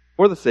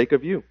for the sake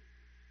of you,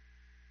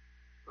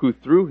 who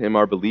through him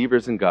are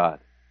believers in God,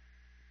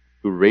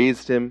 who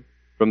raised him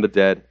from the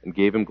dead and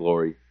gave him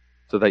glory,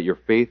 so that your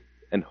faith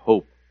and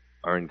hope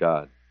are in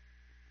God.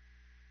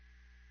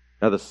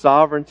 Now the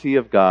sovereignty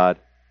of God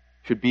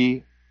should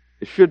be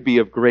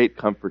of great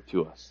comfort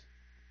to us.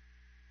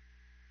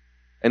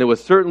 And it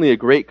was certainly a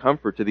great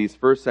comfort to these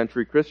first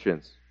century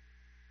Christians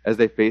as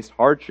they faced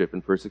hardship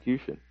and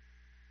persecution.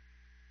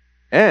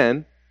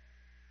 And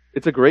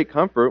it's a great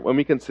comfort when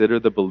we consider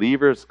the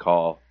believer's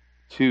call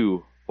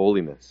to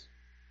holiness.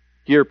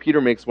 Here, Peter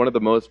makes one of the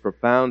most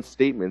profound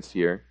statements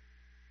here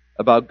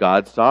about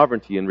God's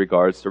sovereignty in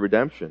regards to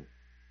redemption.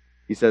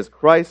 He says,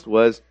 Christ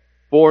was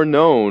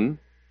foreknown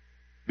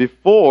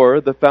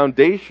before the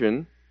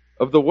foundation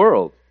of the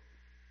world,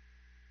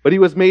 but he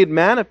was made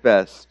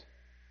manifest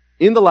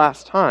in the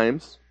last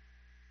times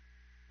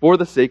for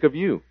the sake of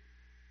you.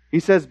 He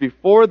says,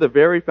 before the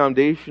very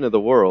foundation of the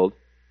world,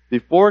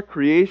 before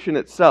creation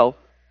itself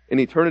in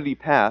eternity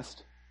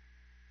past,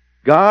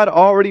 God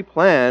already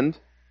planned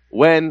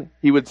when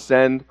he would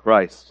send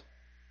Christ.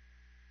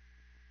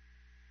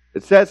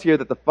 It says here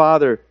that the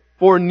Father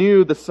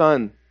foreknew the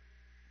Son.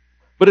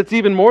 But it's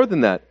even more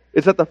than that.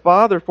 It's that the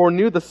Father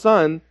foreknew the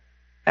Son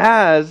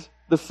as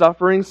the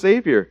suffering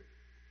Savior.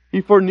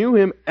 He foreknew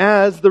him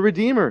as the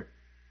Redeemer.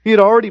 He had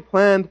already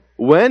planned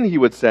when he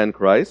would send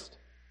Christ,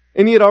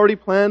 and he had already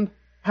planned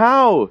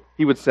how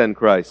he would send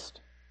Christ.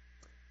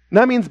 And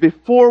that means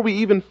before we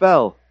even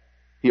fell,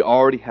 he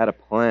already had a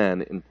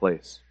plan in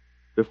place.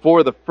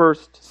 Before the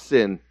first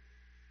sin,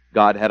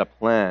 God had a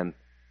plan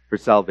for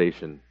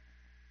salvation.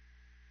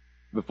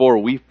 Before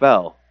we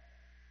fell,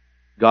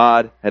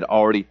 God had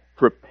already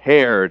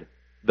prepared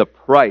the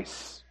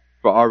price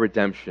for our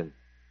redemption,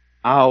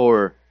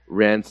 our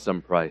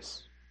ransom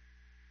price.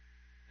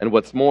 And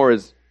what's more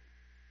is,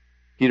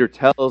 Peter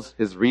tells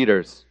his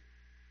readers,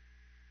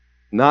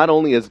 not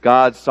only has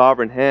God's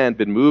sovereign hand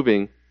been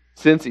moving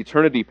since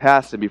eternity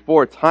past and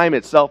before time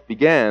itself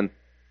began,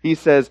 he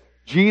says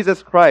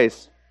Jesus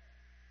Christ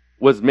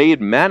was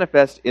made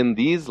manifest in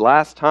these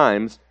last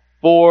times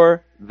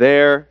for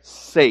their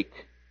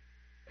sake.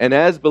 And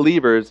as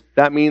believers,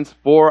 that means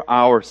for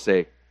our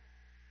sake.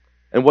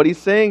 And what he's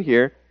saying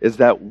here is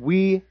that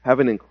we have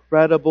an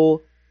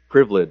incredible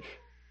privilege,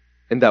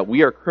 and that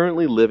we are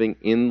currently living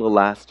in the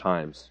last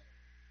times.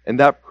 And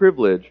that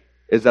privilege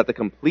is that the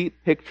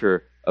complete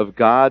picture of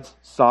God's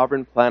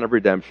sovereign plan of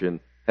redemption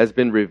has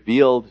been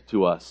revealed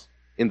to us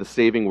in the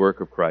saving work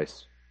of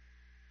Christ.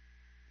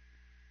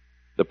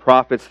 The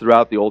prophets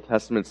throughout the Old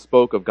Testament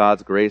spoke of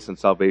God's grace and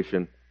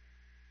salvation,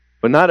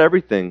 but not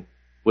everything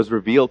was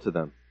revealed to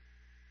them.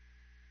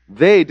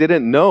 They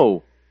didn't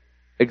know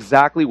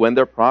exactly when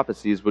their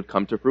prophecies would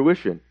come to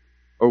fruition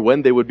or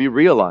when they would be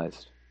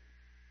realized.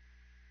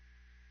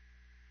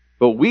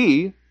 But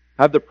we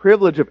have the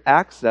privilege of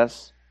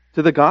access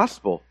to the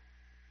gospel,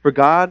 for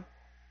God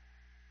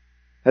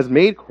has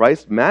made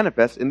Christ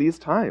manifest in these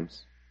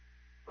times.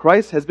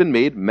 Christ has been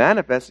made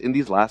manifest in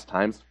these last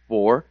times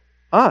for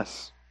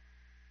us.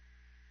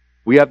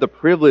 We have the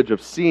privilege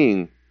of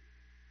seeing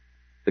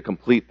the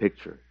complete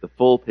picture, the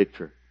full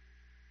picture.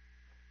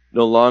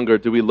 No longer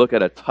do we look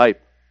at a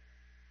type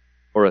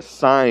or a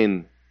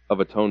sign of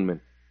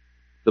atonement.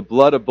 The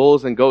blood of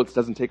bulls and goats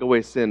doesn't take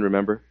away sin,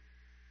 remember?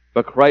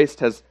 But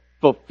Christ has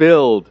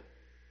fulfilled.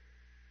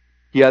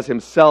 He has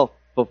himself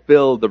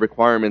fulfilled the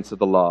requirements of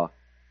the law.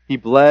 He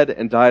bled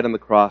and died on the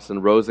cross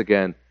and rose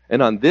again.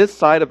 And on this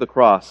side of the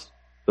cross,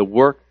 the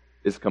work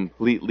is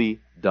completely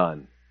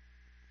done.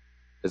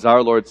 As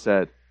our Lord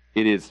said,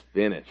 it is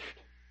finished.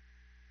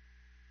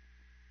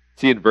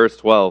 See, in verse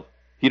 12,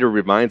 Peter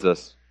reminds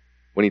us,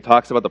 when he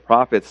talks about the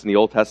prophets in the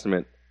Old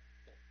Testament,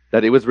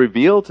 that it was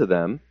revealed to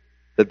them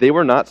that they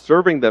were not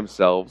serving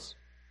themselves,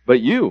 but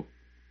you,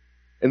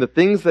 and the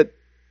things that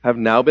have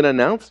now been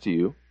announced to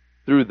you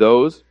through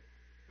those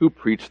who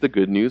preach the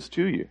good news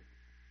to you.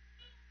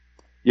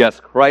 Yes,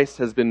 Christ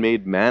has been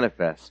made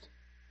manifest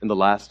in the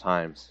last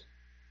times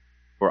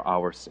for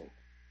our sake.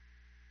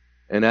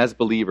 And as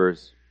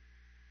believers,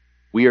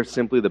 we are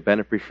simply the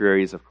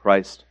beneficiaries of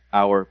Christ,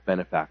 our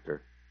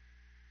benefactor.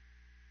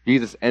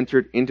 Jesus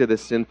entered into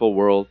this sinful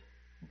world,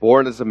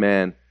 born as a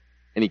man,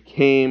 and he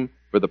came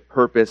for the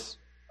purpose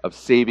of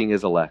saving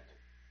his elect,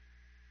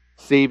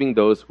 saving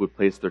those who would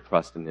place their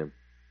trust in him.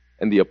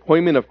 And the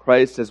appointment of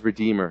Christ as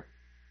Redeemer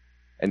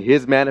and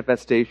his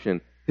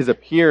manifestation, his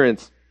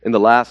appearance in the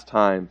last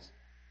times,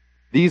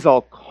 these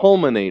all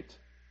culminate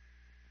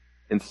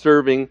in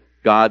serving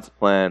God's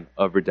plan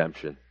of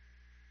redemption.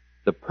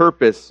 The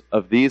purpose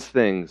of these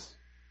things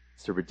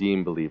is to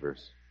redeem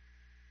believers.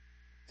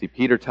 See,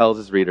 Peter tells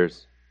his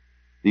readers,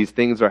 these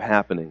things are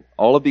happening.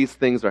 All of these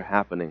things are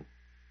happening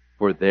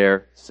for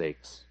their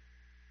sakes.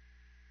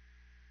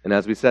 And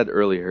as we said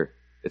earlier,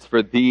 it's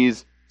for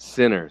these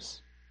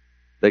sinners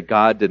that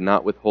God did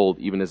not withhold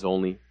even his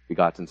only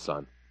begotten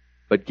Son,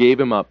 but gave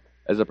him up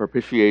as a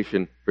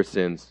propitiation for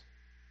sins,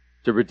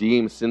 to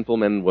redeem sinful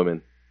men and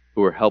women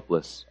who were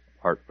helpless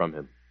apart from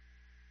him.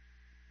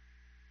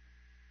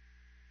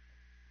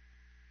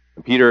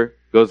 Peter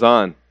goes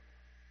on.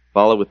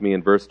 Follow with me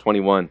in verse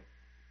 21.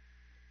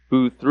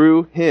 Who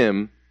through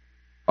him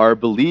are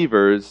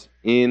believers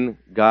in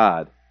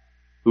God,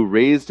 who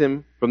raised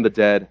him from the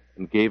dead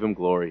and gave him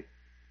glory,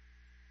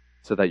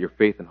 so that your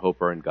faith and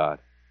hope are in God.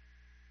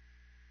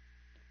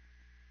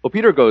 Well,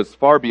 Peter goes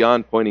far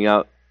beyond pointing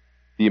out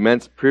the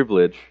immense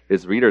privilege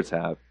his readers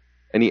have,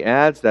 and he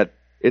adds that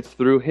it's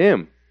through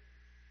him,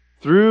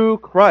 through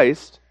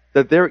Christ,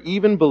 that they're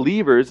even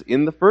believers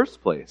in the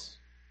first place.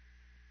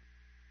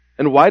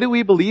 And why do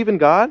we believe in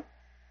God?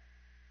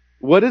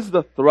 What is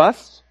the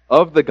thrust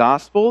of the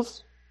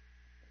Gospels?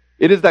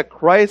 It is that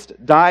Christ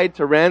died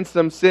to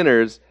ransom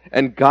sinners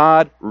and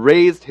God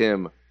raised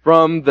him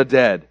from the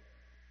dead.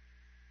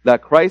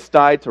 That Christ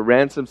died to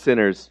ransom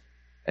sinners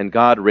and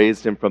God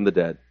raised him from the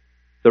dead.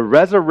 The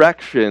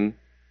resurrection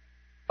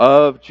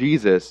of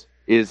Jesus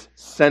is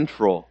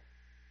central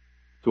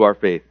to our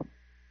faith,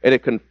 and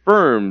it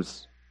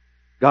confirms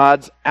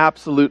God's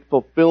absolute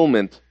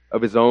fulfillment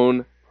of his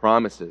own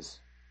promises.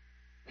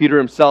 Peter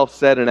himself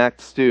said in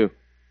Acts 2,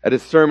 at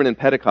his sermon in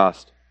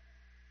Pentecost,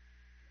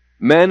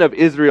 "Men of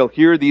Israel,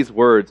 hear these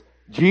words.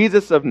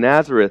 Jesus of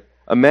Nazareth,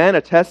 a man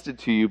attested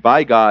to you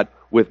by God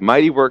with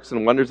mighty works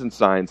and wonders and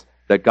signs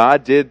that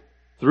God did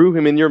through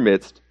him in your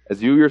midst,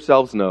 as you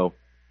yourselves know.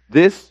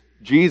 This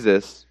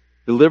Jesus,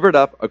 delivered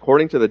up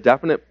according to the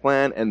definite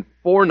plan and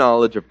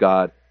foreknowledge of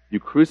God, you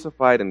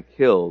crucified and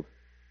killed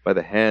by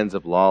the hands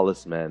of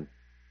lawless men.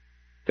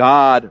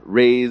 God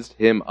raised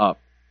him up,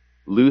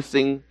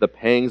 loosing the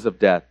pangs of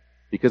death,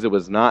 because it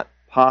was not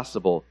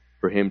possible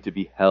for him to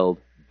be held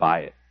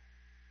by it."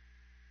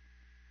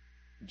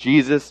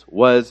 Jesus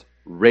was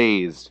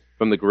raised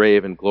from the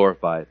grave and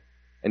glorified,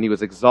 and he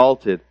was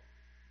exalted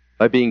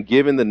by being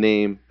given the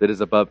name that is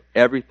above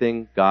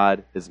everything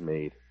God has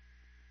made.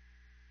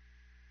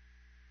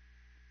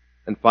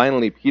 And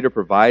finally, Peter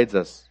provides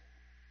us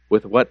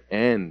with what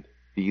end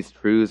these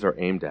truths are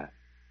aimed at.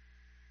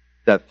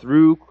 That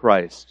through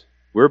Christ,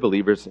 we're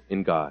believers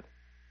in God,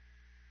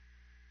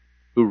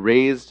 who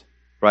raised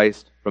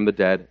Christ from the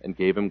dead and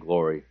gave him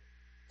glory.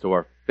 So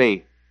our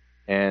faith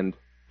and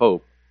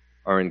hope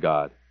are in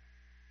God.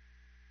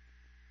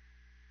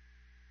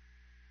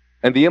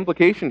 And the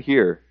implication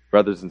here,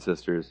 brothers and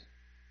sisters,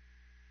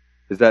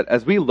 is that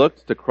as we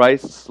looked to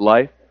Christ's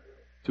life,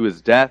 to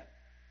his death,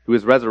 to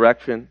his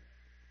resurrection,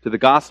 to the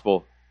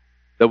gospel,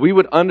 that we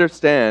would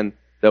understand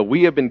that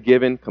we have been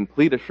given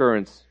complete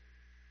assurance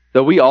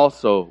that we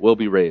also will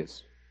be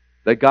raised,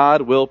 that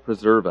God will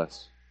preserve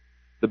us.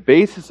 The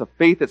basis of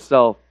faith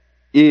itself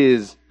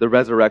is the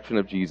resurrection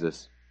of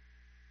Jesus.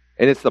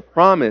 And it's the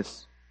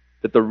promise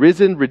that the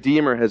risen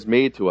Redeemer has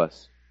made to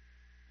us.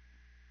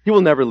 He will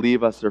never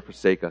leave us or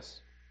forsake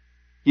us.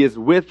 He is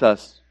with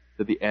us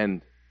to the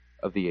end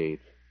of the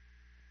age.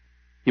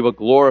 He will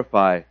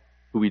glorify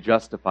who he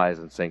justifies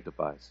and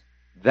sanctifies.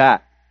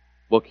 That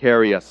will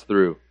carry us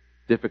through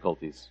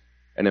difficulties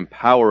and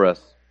empower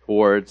us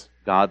towards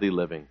godly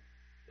living.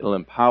 It'll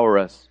empower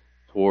us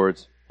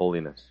towards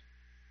holiness.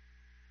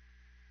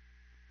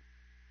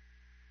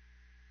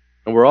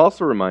 And we're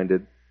also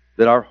reminded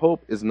that our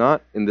hope is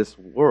not in this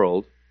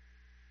world,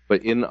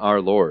 but in our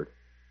Lord.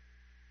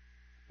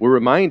 We're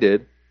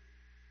reminded,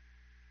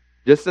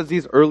 just as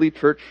these early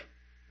church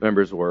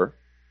members were,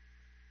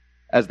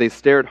 as they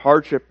stared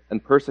hardship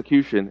and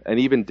persecution and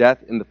even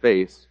death in the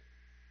face,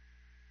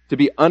 to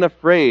be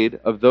unafraid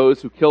of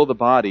those who kill the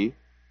body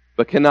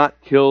but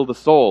cannot kill the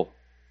soul,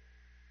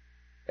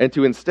 and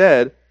to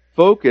instead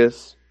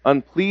focus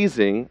on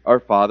pleasing our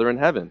Father in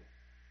heaven.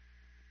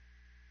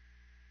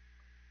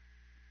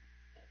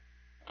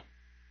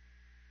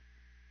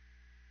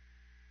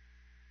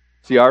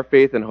 See, our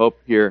faith and hope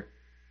here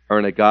are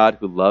in a God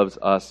who loves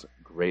us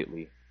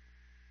greatly.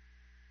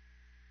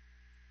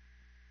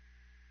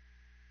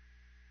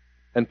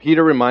 And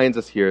Peter reminds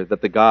us here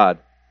that the God,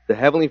 the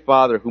Heavenly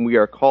Father, whom we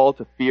are called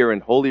to fear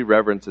in holy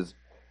reverence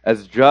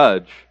as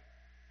judge,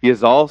 he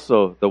is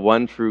also the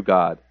one true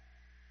God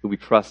who we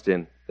trust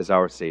in as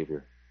our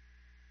Savior.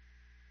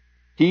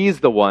 He's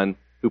the one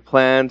who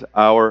planned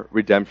our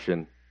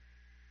redemption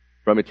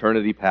from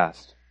eternity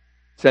past,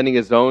 sending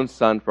his own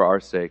Son for our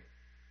sake.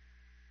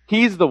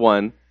 He's the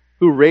one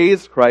who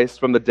raised Christ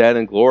from the dead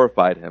and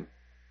glorified him.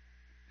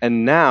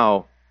 And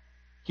now,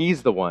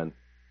 he's the one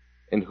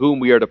in whom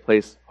we are to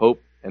place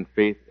hope and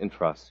faith and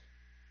trust.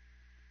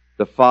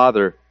 The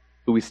Father,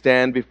 who we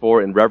stand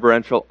before in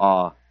reverential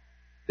awe,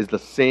 is the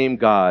same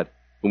God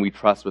whom we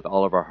trust with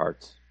all of our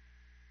hearts.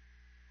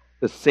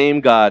 The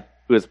same God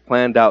who has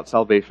planned out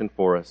salvation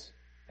for us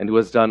and who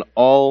has done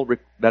all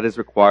that is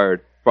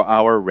required for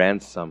our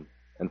ransom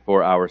and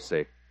for our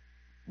sake.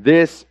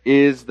 This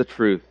is the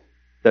truth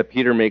that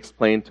Peter makes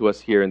plain to us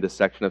here in this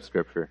section of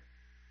Scripture.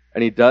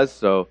 And he does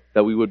so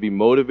that we would be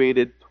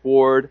motivated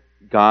toward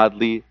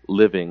godly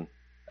living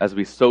as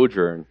we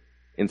sojourn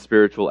in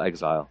spiritual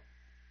exile.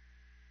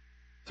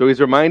 So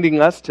he's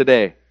reminding us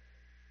today,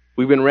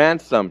 we've been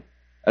ransomed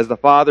as the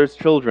Father's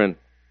children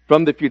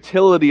from the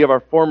futility of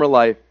our former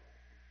life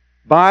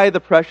by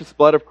the precious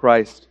blood of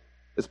Christ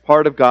as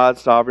part of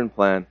God's sovereign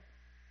plan.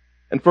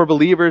 And for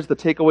believers, the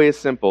takeaway is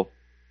simple.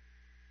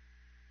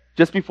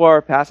 Just before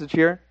our passage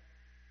here,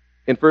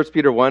 in 1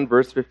 Peter 1,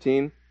 verse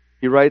 15,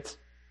 he writes,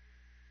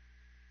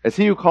 "As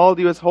he who called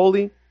you is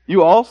holy,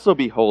 you also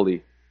be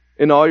holy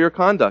in all your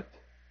conduct."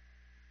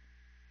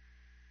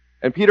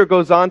 And Peter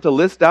goes on to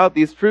list out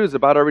these truths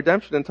about our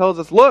redemption and tells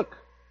us, look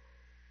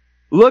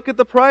at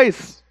the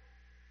price.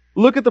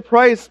 Look at the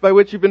price by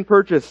which you've been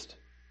purchased.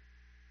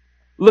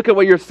 Look at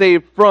what you're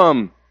saved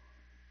from.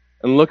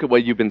 And look at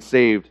what you've been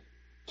saved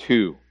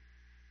to.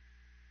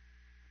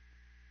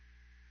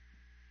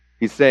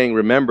 He's saying,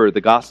 remember the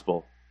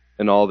gospel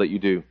in all that you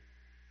do.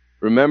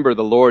 Remember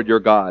the Lord your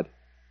God.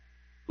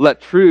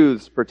 Let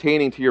truths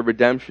pertaining to your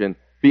redemption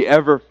be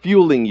ever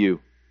fueling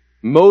you,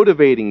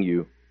 motivating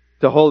you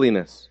to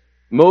holiness,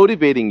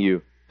 motivating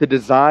you to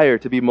desire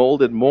to be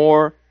molded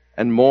more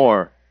and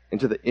more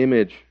into the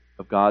image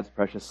of God's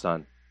precious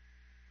Son,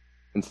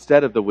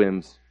 instead of the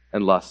whims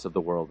and lusts of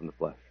the world and the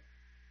flesh.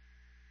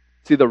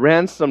 See, the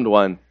ransomed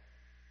one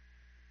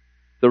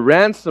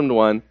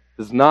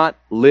does not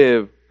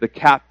live the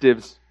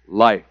captive's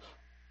life.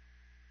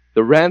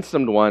 The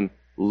ransomed one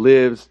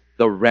lives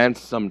the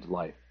ransomed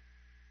life.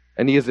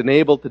 And he is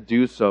enabled to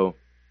do so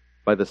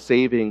by the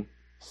saving,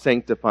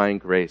 sanctifying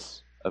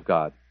grace of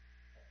God.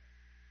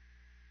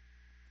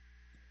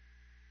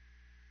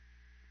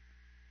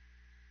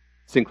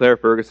 Sinclair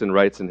Ferguson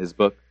writes in his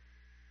book,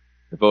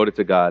 Devoted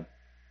to God,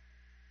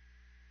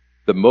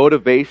 the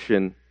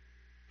motivation,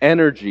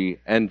 energy,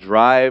 and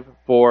drive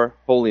for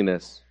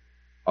holiness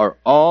are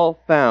all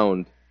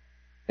found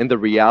in the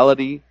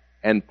reality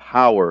and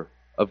power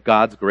of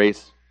God's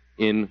grace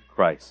in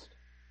Christ.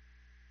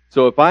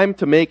 So if I'm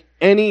to make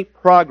any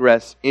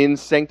progress in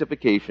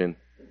sanctification,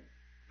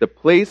 the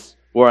place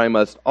where I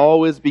must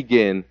always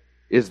begin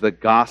is the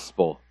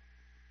gospel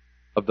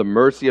of the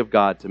mercy of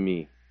God to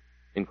me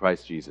in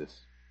Christ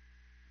Jesus.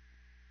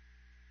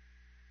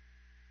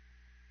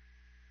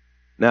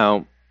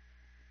 Now,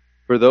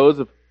 for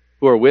those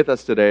who are with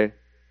us today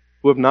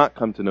who have not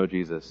come to know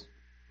Jesus,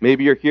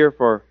 maybe you're here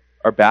for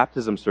our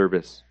baptism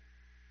service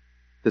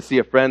to see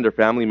a friend or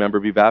family member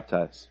be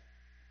baptized.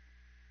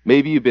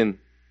 Maybe you've been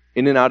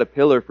in and out of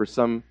Pillar for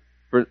some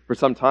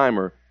time,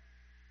 or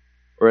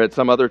at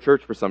some other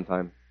church for some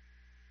time.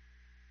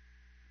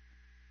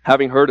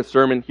 Having heard a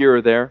sermon here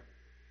or there,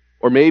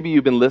 or maybe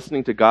you've been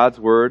listening to God's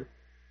word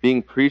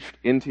being preached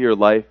into your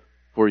life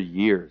for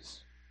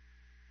years.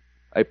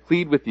 I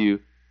plead with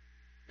you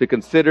to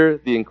consider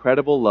the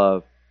incredible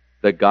love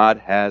that God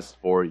has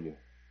for you.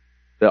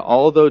 That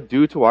although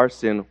due to our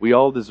sin, we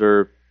all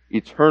deserve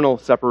eternal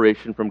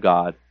separation from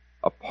God,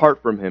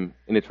 apart from Him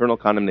in eternal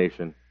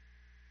condemnation,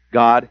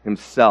 God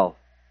Himself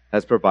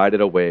has provided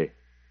a way.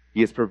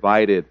 He has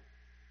provided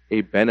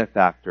a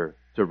benefactor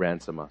to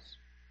ransom us.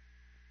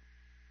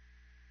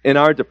 In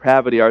our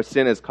depravity, our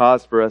sin has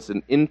caused for us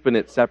an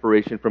infinite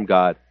separation from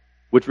God,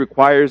 which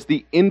requires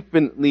the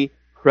infinitely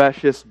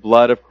precious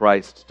blood of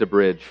Christ to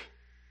bridge.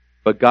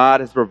 But God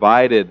has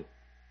provided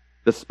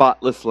the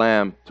spotless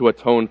Lamb to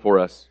atone for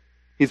us.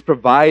 He's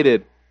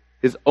provided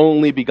His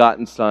only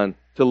begotten Son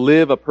to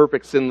live a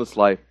perfect sinless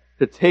life,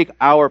 to take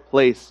our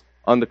place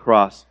on the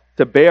cross,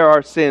 to bear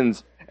our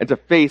sins, and to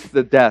face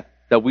the death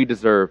that we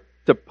deserve,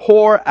 to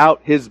pour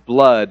out His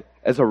blood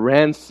as a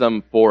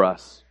ransom for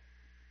us.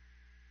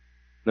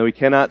 No, we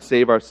cannot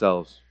save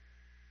ourselves.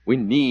 We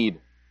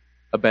need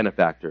a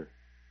benefactor.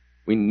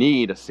 We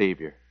need a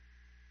Savior.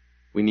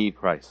 We need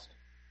Christ.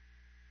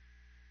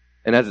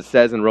 And as it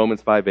says in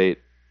Romans 5:8,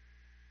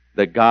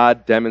 that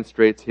God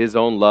demonstrates His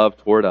own love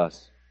toward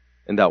us,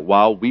 and that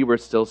while we were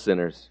still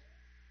sinners,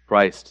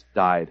 Christ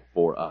died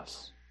for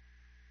us.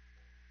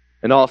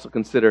 And also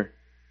consider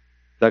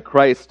that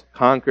Christ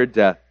conquered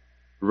death,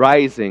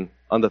 rising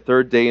on the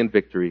third day in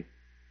victory,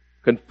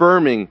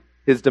 confirming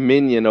His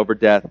dominion over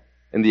death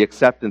and the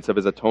acceptance of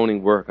His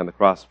atoning work on the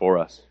cross for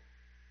us,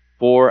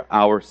 for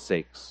our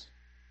sakes.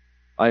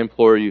 I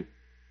implore you,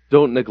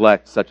 don't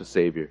neglect such a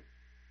Savior.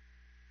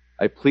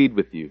 I plead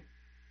with you,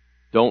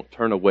 don't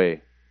turn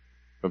away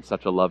from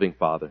such a loving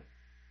Father.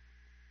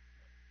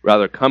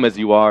 Rather, come as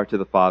you are to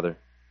the Father,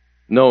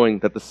 knowing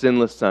that the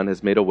sinless Son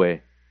has made a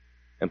way,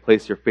 and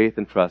place your faith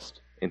and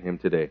trust in Him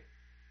today.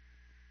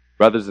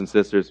 Brothers and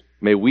sisters,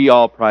 may we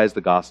all prize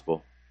the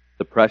gospel,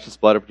 the precious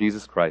blood of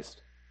Jesus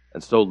Christ,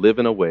 and so live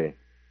in a way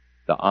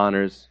that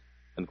honors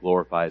and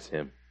glorifies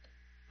Him.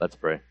 Let's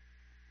pray.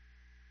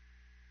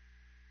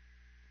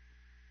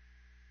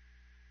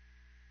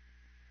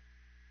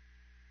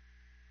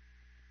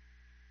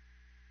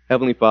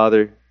 Heavenly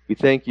Father, we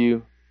thank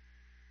you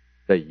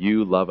that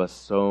you love us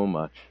so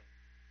much,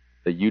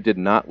 that you did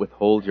not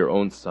withhold your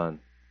own Son,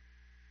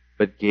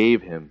 but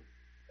gave Him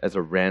as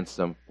a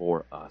ransom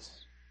for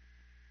us.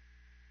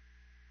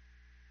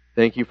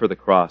 Thank you for the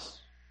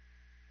cross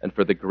and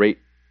for the great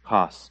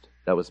cost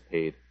that was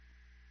paid,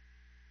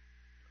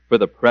 for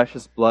the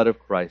precious blood of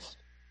Christ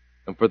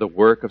and for the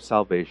work of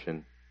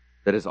salvation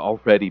that has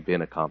already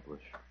been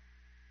accomplished.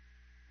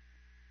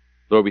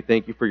 Lord, we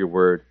thank you for your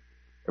word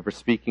and for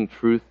speaking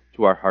truth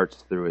to our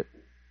hearts through it.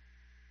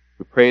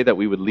 We pray that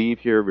we would leave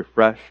here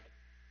refreshed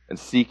and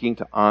seeking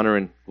to honor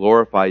and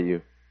glorify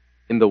you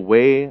in the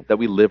way that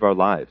we live our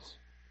lives,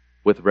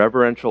 with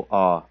reverential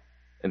awe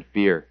and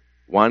fear,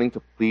 wanting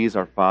to please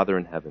our Father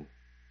in heaven.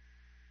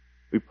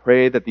 We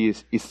pray that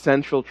these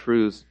essential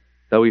truths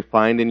that we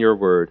find in your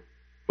word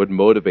would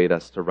motivate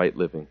us to right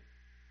living,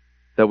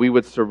 that we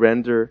would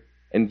surrender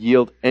and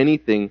yield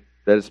anything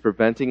that is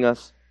preventing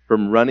us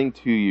from running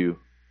to you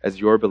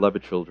as your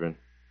beloved children,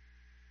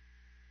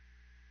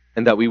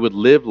 and that we would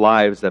live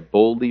lives that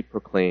boldly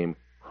proclaim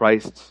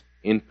Christ's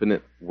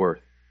infinite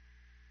worth.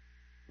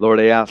 Lord,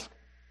 I ask,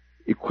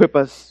 equip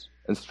us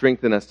and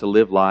strengthen us to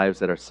live lives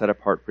that are set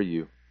apart for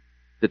you,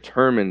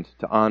 determined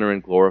to honor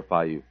and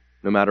glorify you,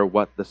 no matter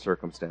what the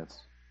circumstance.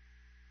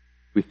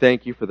 We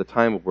thank you for the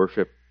time of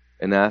worship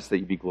and ask that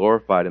you be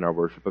glorified in our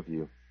worship of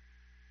you.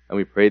 And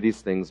we pray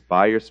these things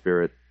by your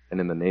Spirit and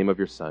in the name of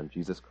your Son,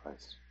 Jesus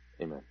Christ.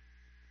 Amen.